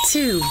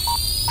 2,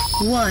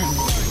 1.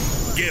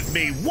 Give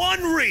me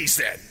one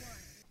reason.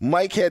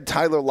 Mike had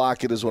Tyler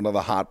Lockett as one of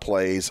the hot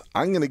plays.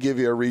 I'm going to give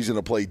you a reason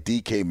to play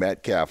DK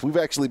Metcalf. We've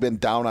actually been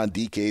down on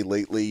DK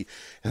lately,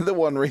 and the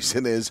one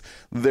reason is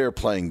they're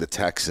playing the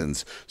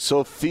Texans.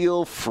 So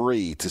feel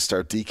free to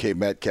start DK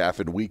Metcalf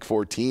in Week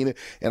 14,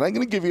 and I'm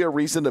going to give you a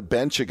reason to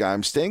bench a guy.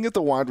 I'm staying at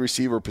the wide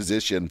receiver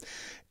position,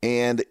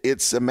 and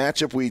it's a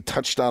matchup we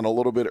touched on a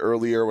little bit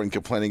earlier when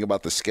complaining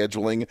about the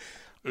scheduling.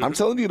 I'm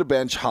telling you to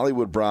bench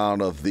Hollywood Brown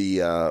of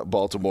the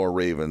Baltimore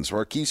Ravens.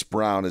 Marquise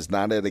Brown has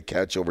not had a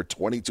catch over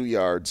 22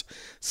 yards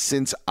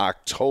since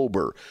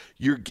October.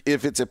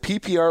 If it's a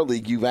PPR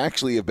league, you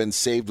actually have been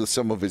saved with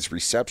some of his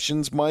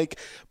receptions, Mike.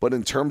 But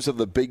in terms of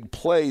the big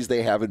plays,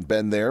 they haven't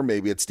been there.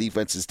 Maybe it's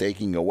defense is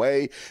taking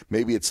away.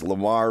 Maybe it's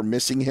Lamar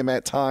missing him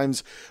at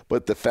times.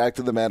 But the fact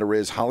of the matter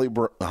is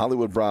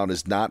Hollywood Brown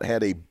has not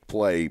had a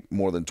play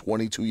more than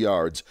 22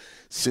 yards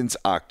since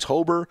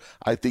October.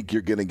 I think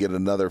you're going to get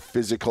another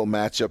physical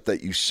matchup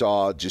that you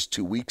saw just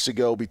 2 weeks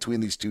ago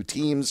between these two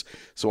teams.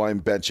 So I'm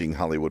benching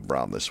Hollywood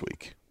Brown this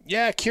week.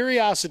 Yeah,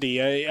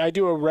 curiosity. I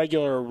do a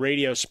regular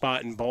radio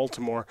spot in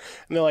Baltimore,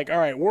 and they're like, all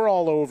right, we're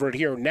all over it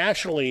here.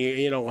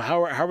 Nationally,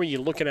 how are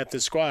you looking at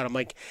this squad? I'm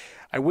like,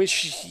 I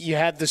wish you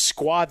had the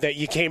squad that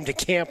you came to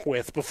camp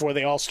with before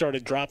they all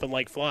started dropping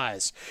like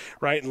flies,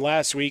 right? And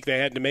last week they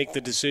had to make the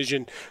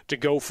decision to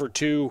go for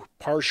two,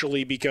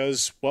 partially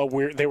because, well,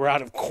 they were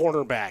out of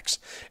cornerbacks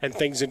and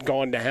things had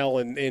gone to hell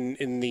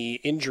in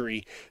the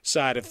injury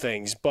side of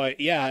things. But,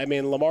 yeah, I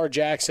mean, Lamar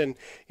Jackson,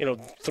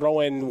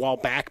 throwing while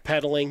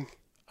backpedaling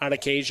on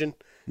occasion,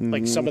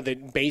 like some of the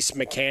base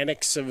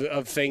mechanics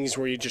of things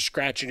where you're just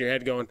scratching your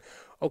head going,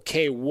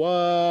 okay,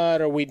 what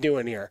are we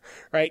doing here,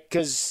 right?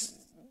 Because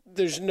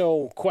there's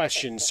no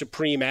question,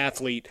 supreme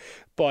athlete,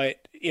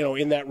 but,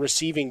 in that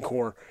receiving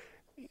core,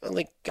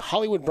 like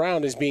Hollywood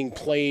Brown is being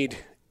played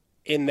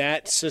in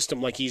that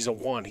system like he's a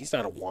one. He's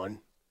not a one.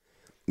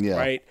 Yeah.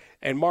 Right?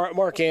 And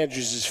Mark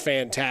Andrews is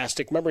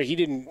fantastic. Remember, he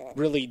didn't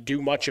really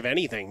do much of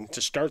anything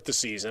to start the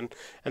season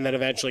and then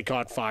eventually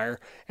caught fire.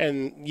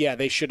 And, yeah,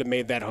 they should have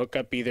made that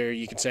hookup. Either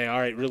you could say, all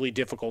right, really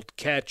difficult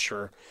catch,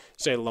 or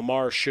say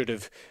Lamar should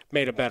have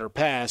made a better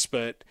pass.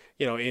 But,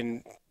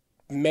 in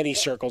many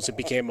circles it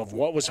became of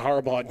what was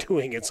Harbaugh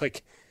doing? It's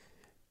like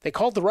they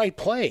called the right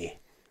play.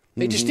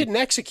 They just didn't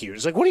execute.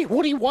 It's like, what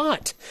do you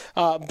want?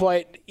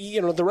 But,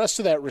 the rest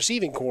of that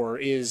receiving core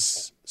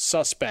is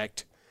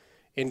suspect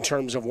in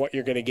terms of what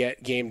you're going to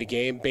get game to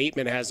game.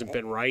 Bateman hasn't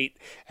been right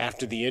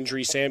after the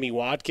injury. Sammy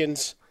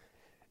Watkins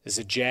is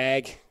a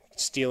jag,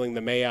 stealing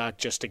the Mayock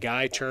just a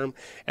guy term.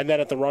 And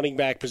then at the running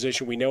back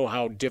position, we know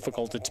how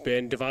difficult it's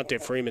been.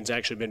 Devontae Freeman's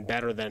actually been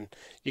better than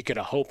you could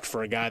have hoped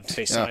for a guy that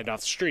they signed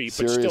off the street,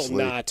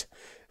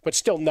 but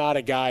still not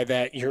a guy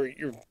that you're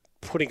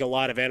putting a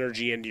lot of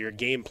energy into your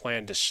game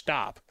plan to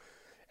stop.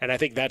 And I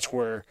think that's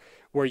where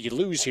where you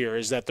lose here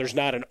is that there's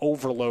not an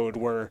overload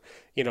where,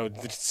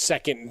 the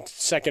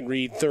second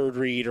read, third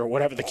read, or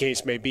whatever the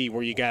case may be,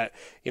 where you got,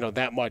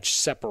 that much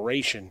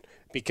separation,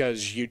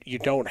 because you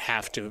don't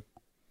have to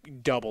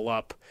double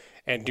up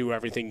and do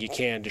everything you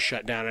can to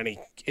shut down any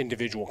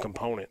individual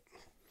component.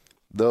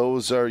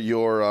 Those are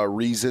your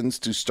reasons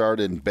to start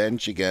and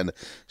bench. Again,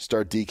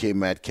 start DK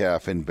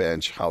Metcalf and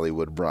bench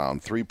Hollywood Brown.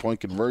 3-point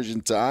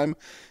conversion time.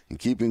 In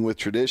keeping with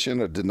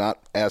tradition, I did not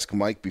ask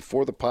Mike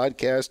before the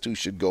podcast who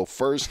should go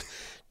first.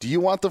 Do you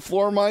want the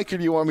floor, Mike, or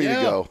do you want me to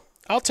go?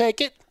 I'll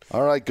take it.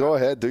 All right, go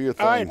ahead. Do your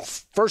thing. All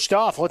right, first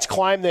off, let's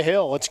climb the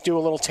hill. Let's do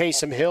a little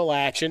Taysom Hill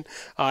action.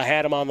 I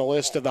had him on the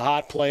list of the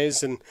hot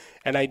plays, and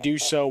I do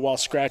so while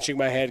scratching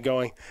my head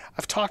going,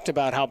 I've talked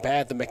about how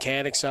bad the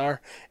mechanics are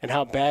and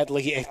how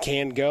badly it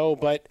can go,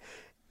 but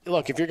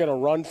look, if you're going to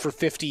run for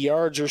 50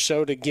 yards or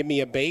so to give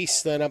me a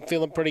base, then I'm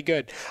feeling pretty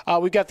good.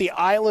 We've got the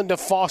Island of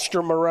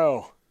Foster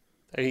Moreau.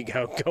 There you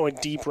go, going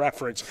deep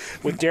reference.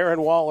 With Darren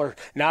Waller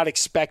not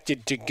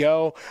expected to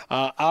go,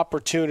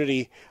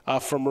 opportunity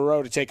for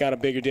Moreau to take on a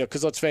bigger deal.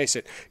 Because let's face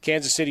it,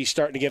 Kansas City's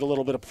starting to get a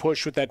little bit of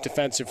push with that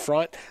defensive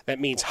front.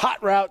 That means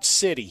hot route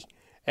city.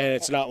 And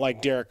it's not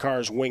like Derek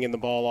Carr's winging the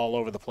ball all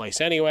over the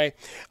place anyway.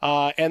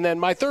 And then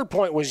my third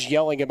point was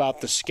yelling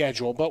about the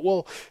schedule. But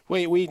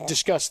we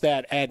discussed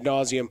that ad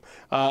nauseum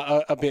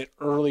a bit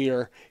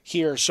earlier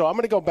here. So I'm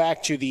going to go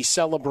back to the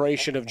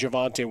celebration of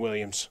Javonte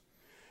Williams.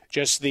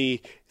 Just the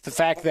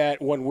fact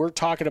that when we're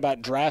talking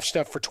about draft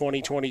stuff for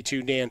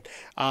 2022, Dan,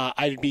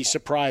 I'd be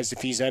surprised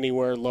if he's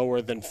anywhere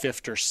lower than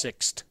 5th or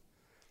 6th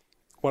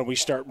when we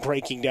start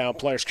breaking down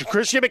players.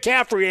 Christian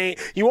McCaffrey,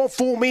 you won't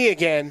fool me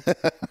again.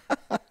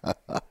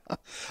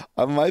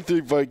 My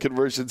 3-point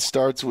conversion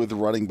starts with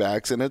running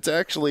backs, and it's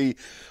actually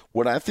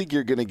when I think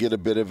you're going to get a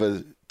bit of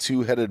a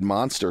two-headed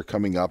monster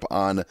coming up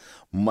on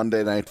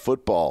Monday Night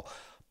Football.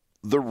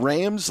 The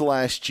Rams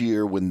last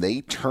year, when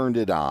they turned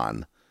it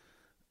on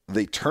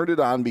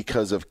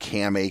because of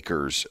Cam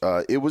Akers.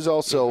 It was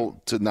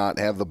also to not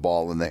have the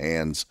ball in the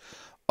hands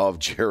of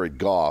Jared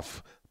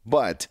Goff.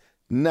 But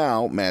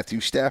now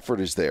Matthew Stafford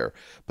is there.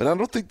 But I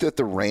don't think that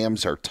the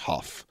Rams are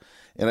tough.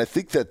 And I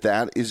think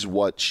that is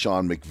what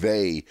Sean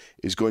McVay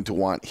is going to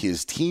want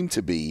his team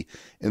to be,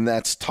 and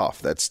that's tough.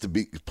 That's to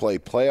play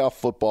playoff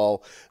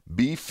football,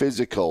 be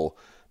physical.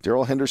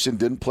 Darrell Henderson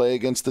didn't play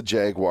against the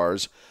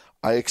Jaguars.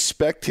 I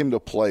expect him to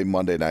play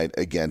Monday night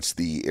against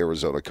the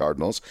Arizona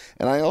Cardinals.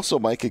 And I also,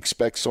 Mike,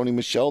 expect Sony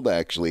Michel to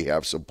actually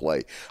have some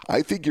play.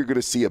 I think you're going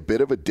to see a bit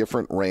of a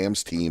different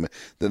Rams team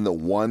than the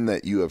one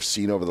that you have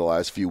seen over the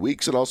last few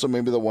weeks, and also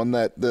maybe the one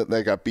that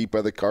got beat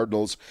by the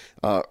Cardinals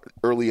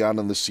early on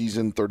in the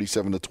season,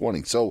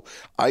 37-20. So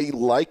I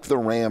like the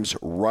Rams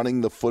running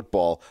the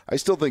football. I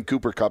still think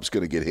Cooper Kupp's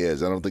going to get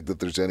his. I don't think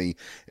that there's any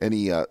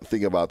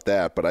thing about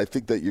that, but I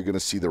think that you're going to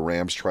see the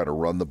Rams try to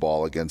run the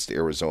ball against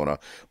Arizona,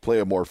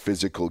 play a more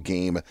physical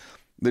game.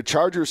 The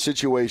Chargers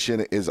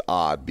situation is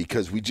odd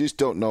because we just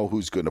don't know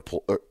who's going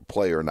to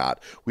play or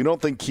not. We don't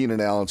think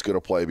Keenan Allen's going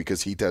to play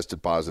because he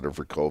tested positive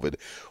for COVID.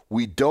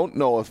 We don't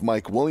know if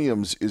Mike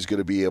Williams is going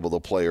to be able to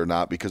play or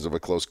not because of a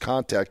close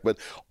contact, but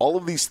all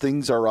of these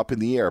things are up in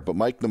the air. But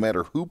Mike, no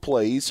matter who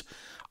plays,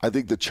 I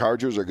think the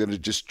Chargers are going to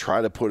just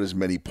try to put as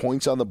many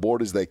points on the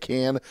board as they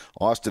can.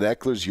 Austin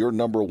Eckler's your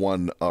number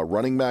one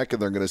running back,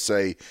 and they're going to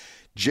say,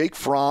 Jake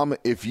Fromm,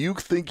 if you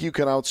think you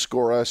can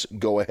outscore us,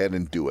 go ahead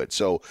and do it.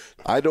 So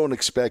I don't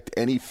expect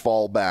any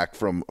fallback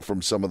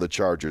from some of the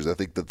Chargers. I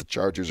think that the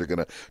Chargers are going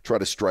to try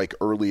to strike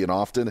early and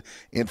often.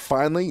 And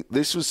finally,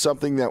 this was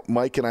something that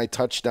Mike and I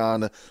touched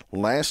on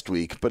last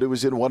week, but it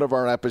was in one of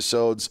our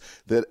episodes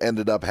that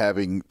ended up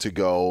having to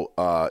go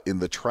in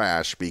the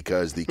trash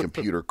because the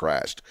computer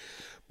crashed.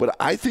 But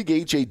I think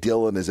A.J.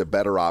 Dillon is a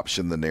better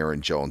option than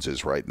Aaron Jones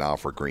is right now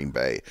for Green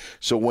Bay.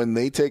 So when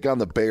they take on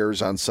the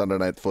Bears on Sunday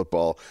Night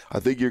Football, I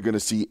think you're going to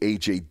see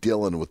A.J.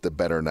 Dillon with the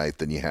better night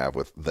than you have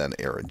than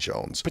Aaron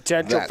Jones.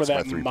 Potential for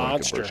that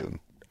monster.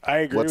 I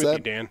agree with you,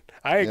 Dan.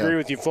 I agree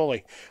with you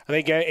fully. I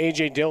think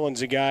A.J.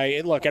 Dillon's a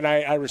guy. Look, and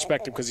I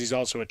respect him because he's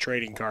also a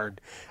trading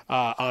card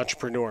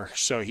entrepreneur.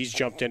 So he's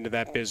jumped into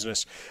that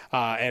business.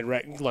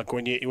 Look,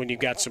 when you've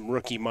got some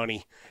rookie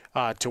money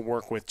to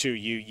work with too,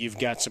 you've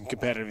got some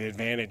competitive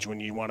advantage when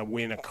you want to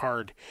win a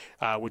card,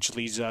 which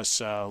leads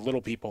us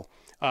little people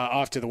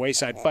off to the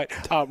wayside. But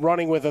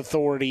running with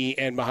authority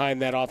and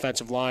behind that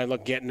offensive line,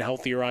 look, getting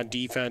healthier on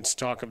defense,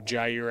 talk of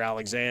Jair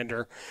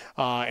Alexander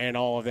and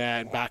all of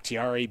that,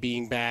 Bakhtiari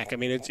being back. I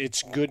mean,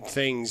 it's good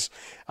things,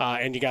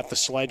 and you got the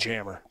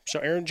sledgehammer. So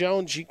Aaron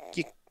Jones, you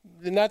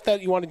not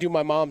that you want to do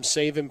my mom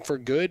save him for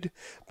good,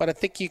 but I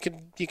think you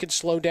could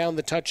slow down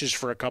the touches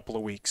for a couple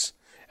of weeks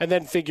and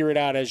then figure it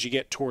out as you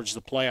get towards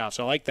the playoffs.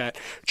 I like that.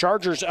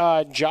 Chargers,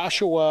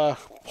 Joshua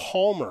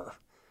Palmer,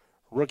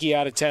 rookie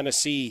out of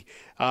Tennessee,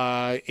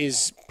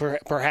 is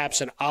perhaps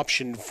an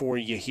option for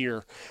you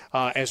here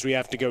as we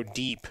have to go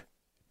deep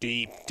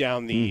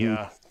down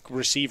the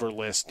receiver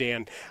list,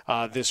 Dan,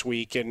 this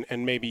week,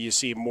 and maybe you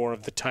see more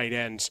of the tight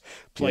ends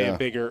play a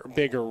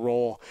bigger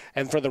role.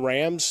 And for the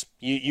Rams,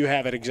 you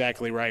have it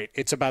exactly right.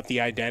 It's about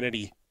the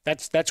identity.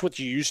 That's what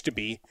you used to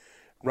be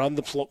run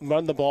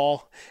the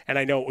ball, and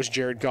I know it was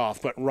Jared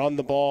Goff, but run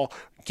the ball,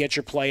 get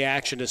your play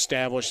action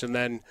established, and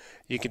then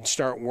you can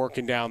start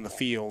working down the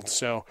field.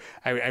 So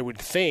I would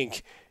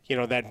think,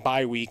 that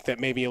bye week,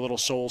 that may be a little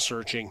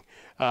soul-searching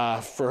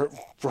for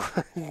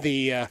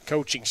the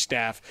coaching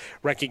staff,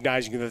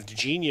 recognizing that the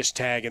genius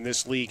tag in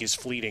this league is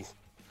fleeting.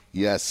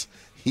 Yes,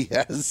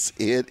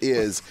 it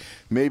is.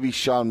 Maybe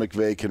Sean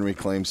McVay can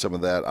reclaim some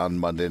of that on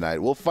Monday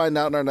night. We'll find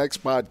out in our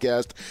next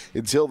podcast.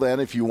 Until then,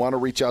 if you want to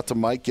reach out to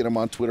Mike, get him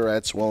on Twitter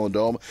at Swollen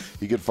Dome.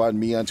 You can find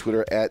me on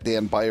Twitter at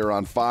Dan Beyer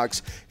on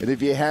Fox. And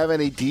if you have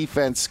any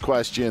defense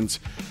questions,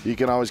 you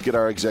can always get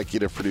our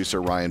executive producer,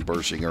 Ryan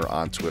Bershinger,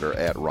 on Twitter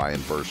at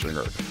Ryan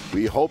Bershinger.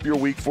 We hope your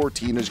Week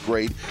 14 is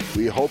great.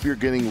 We hope you're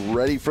getting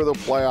ready for the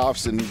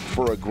playoffs and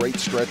for a great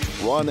stretch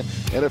run.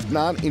 And if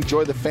not,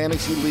 enjoy the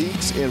fantasy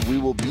leagues, and we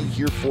will be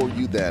here for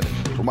you then.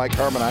 For Mike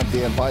Harmon, I'm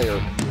Dan Beyer.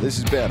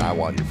 This has been I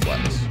Want Your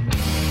Flex.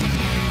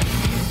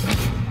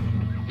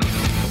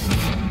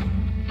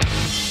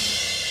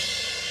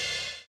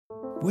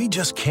 We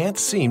just can't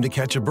seem to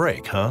catch a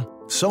break, huh?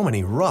 So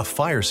many rough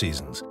fire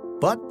seasons.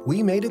 But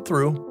we made it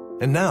through,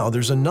 and now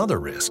there's another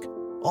risk.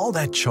 All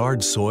that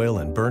charred soil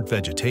and burnt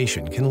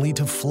vegetation can lead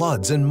to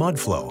floods and mud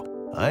flow.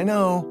 I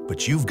know,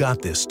 but you've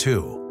got this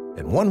too.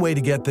 And one way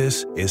to get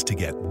this is to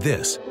get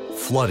this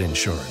flood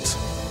insurance.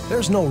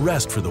 There's no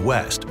rest for the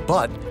West,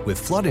 but with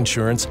flood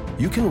insurance,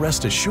 you can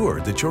rest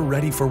assured that you're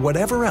ready for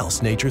whatever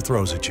else nature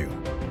throws at you.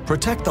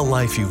 Protect the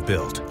life you've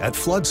built at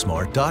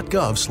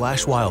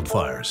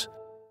floodsmart.gov/wildfires.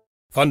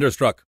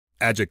 Thunderstruck.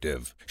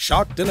 Adjective.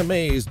 Shocked and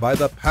amazed by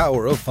the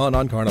power of fun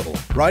on Carnival.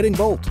 Riding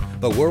Bolt,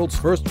 the world's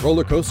first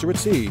roller coaster at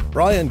sea,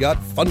 Brian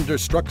got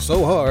thunderstruck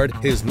so hard,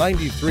 his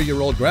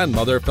 93-year-old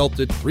grandmother felt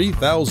it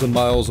 3,000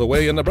 miles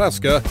away in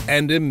Nebraska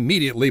and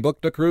immediately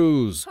booked a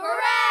cruise.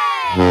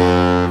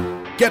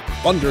 Hooray! Get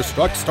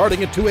thunderstruck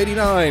starting at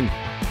 $289.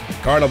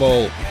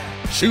 Carnival.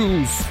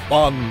 Choose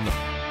fun.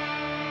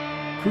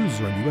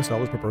 Cruises are in U.S.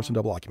 dollars per person,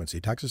 double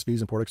occupancy. Taxes,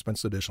 fees, and port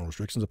expenses additional.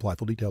 Restrictions apply.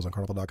 Full details on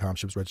carnival.com.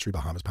 Ships registry,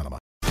 Bahamas, Panama.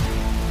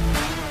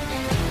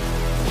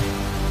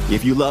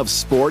 If you love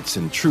sports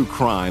and true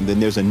crime, then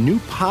there's a new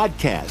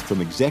podcast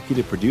from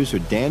executive producer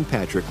Dan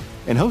Patrick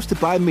and hosted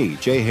by me,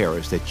 Jay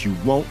Harris, that you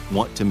won't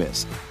want to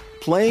miss.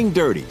 Playing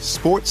Dirty: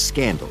 Sports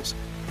Scandals.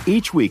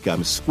 Each week,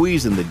 I'm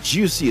squeezing the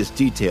juiciest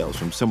details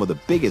from some of the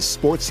biggest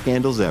sports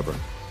scandals ever.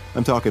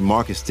 I'm talking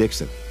Marcus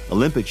Dixon,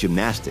 Olympic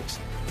gymnastics,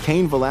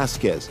 Cain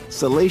Velasquez,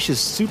 salacious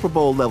Super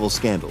Bowl-level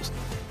scandals.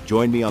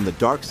 Join me on the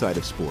dark side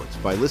of sports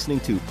by listening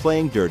to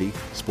Playing Dirty: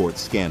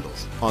 Sports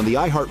Scandals on the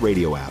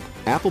iHeartRadio app,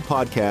 Apple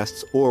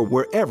Podcasts, or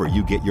wherever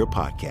you get your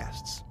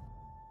podcasts.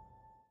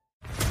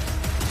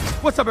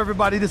 What's up,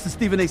 everybody? This is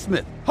Stephen A.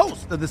 Smith,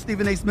 host of the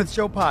Stephen A. Smith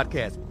Show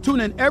podcast. Tune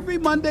in every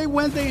Monday,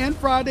 Wednesday, and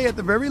Friday at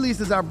the very least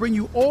as I bring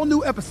you all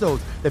new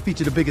episodes that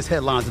feature the biggest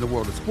headlines in the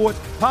world of sports,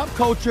 pop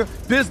culture,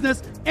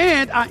 business,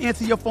 and I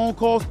answer your phone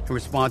calls and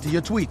respond to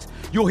your tweets.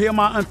 You'll hear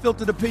my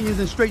unfiltered opinions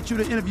and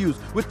straight-shooter interviews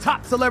with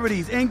top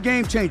celebrities and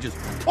game changers.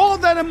 All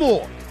that and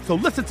more. So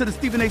listen to the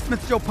Stephen A.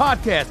 Smith Show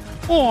podcast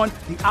on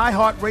the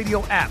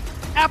iHeartRadio app,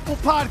 Apple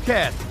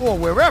Podcasts, or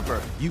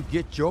wherever you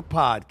get your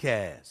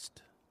podcast.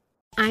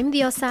 I'm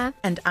Diosa.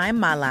 And I'm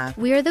Mala.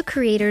 We are the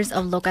creators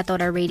of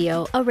Locatora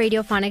Radio, a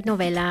radiophonic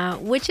novela,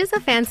 which is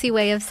a fancy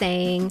way of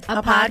saying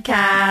a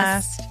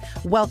podcast.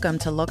 Welcome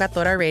to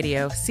Locatora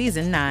Radio,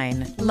 Season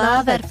 9.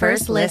 Love at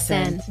first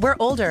listen. We're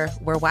older,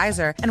 we're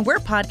wiser, and we're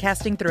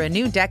podcasting through a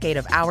new decade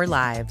of our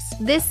lives.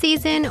 This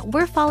season,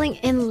 we're falling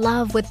in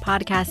love with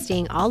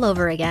podcasting all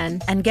over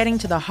again. And getting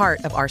to the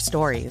heart of our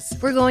stories.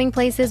 We're going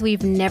places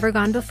we've never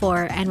gone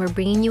before, and we're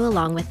bringing you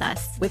along with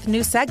us. With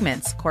new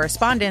segments,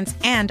 correspondence,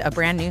 and a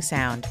brand new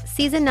sound.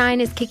 Season 9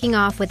 is kicking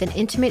off with an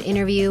intimate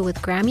interview with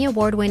Grammy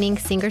Award-winning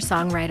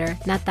singer-songwriter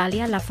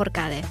Natalia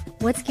Lafourcade.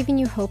 What's giving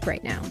you hope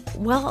right now?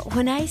 Well,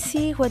 when I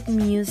see what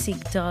music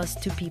does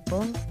to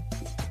people,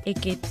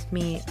 it gives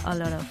me a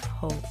lot of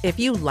hope. If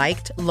you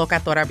liked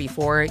Locatora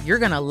before, you're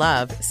going to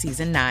love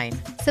Season 9.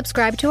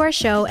 Subscribe to our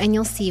show and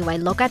you'll see why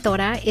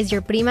Locatora is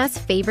your prima's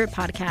favorite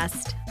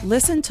podcast.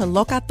 Listen to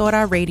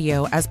Locatora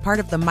Radio as part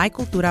of the My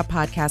Cultura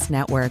Podcast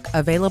Network,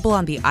 available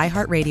on the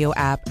iHeartRadio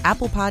app,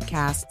 Apple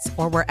Podcasts,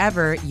 or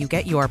wherever you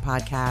get your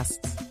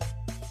podcasts.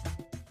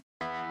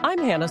 I'm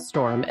Hannah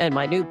Storm, and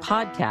my new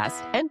podcast,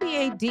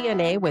 NBA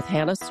DNA with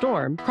Hannah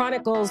Storm,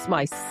 chronicles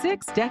my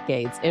 6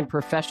 decades in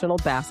professional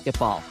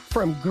basketball.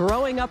 From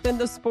growing up in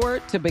the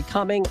sport to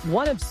becoming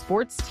one of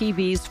sports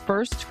TV's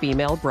first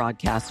female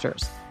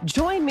broadcasters.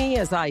 Join me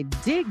as I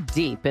dig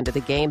deep into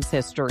the game's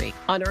history,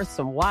 unearth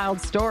some wild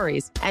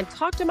stories, and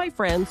talk to my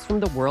friends from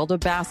the world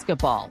of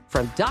basketball,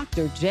 from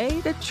Dr.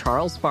 J to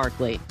Charles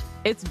Barkley.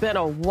 It's been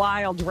a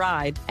wild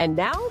ride, and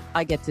now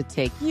I get to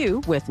take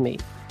you with me.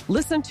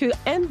 Listen to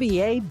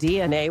NBA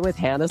DNA with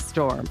Hannah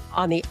Storm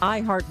on the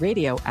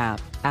iHeartRadio app,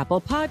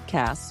 Apple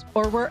Podcasts,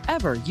 or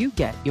wherever you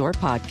get your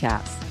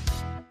podcasts.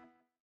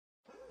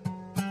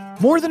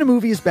 More Than a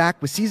Movie is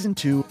back with Season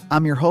 2.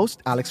 I'm your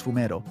host, Alex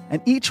Fumero,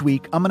 and each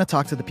week I'm going to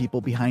talk to the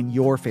people behind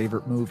your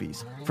favorite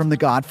movies. From The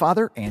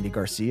Godfather, Andy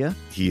Garcia.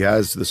 He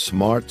has the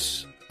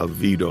smarts of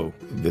Vito,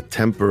 the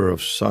temper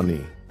of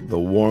Sonny, the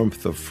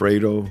warmth of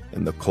Fredo,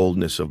 and the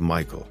coldness of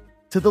Michael.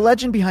 To the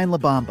legend behind La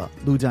Bamba,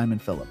 Lou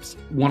Diamond Phillips.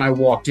 When I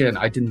walked in,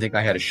 I didn't think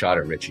I had a shot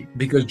at Richie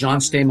because John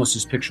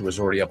Stamos' picture was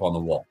already up on the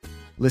wall.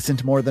 Listen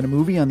to More Than a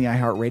Movie on the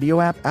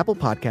iHeartRadio app, Apple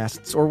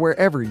Podcasts, or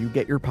wherever you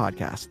get your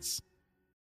podcasts.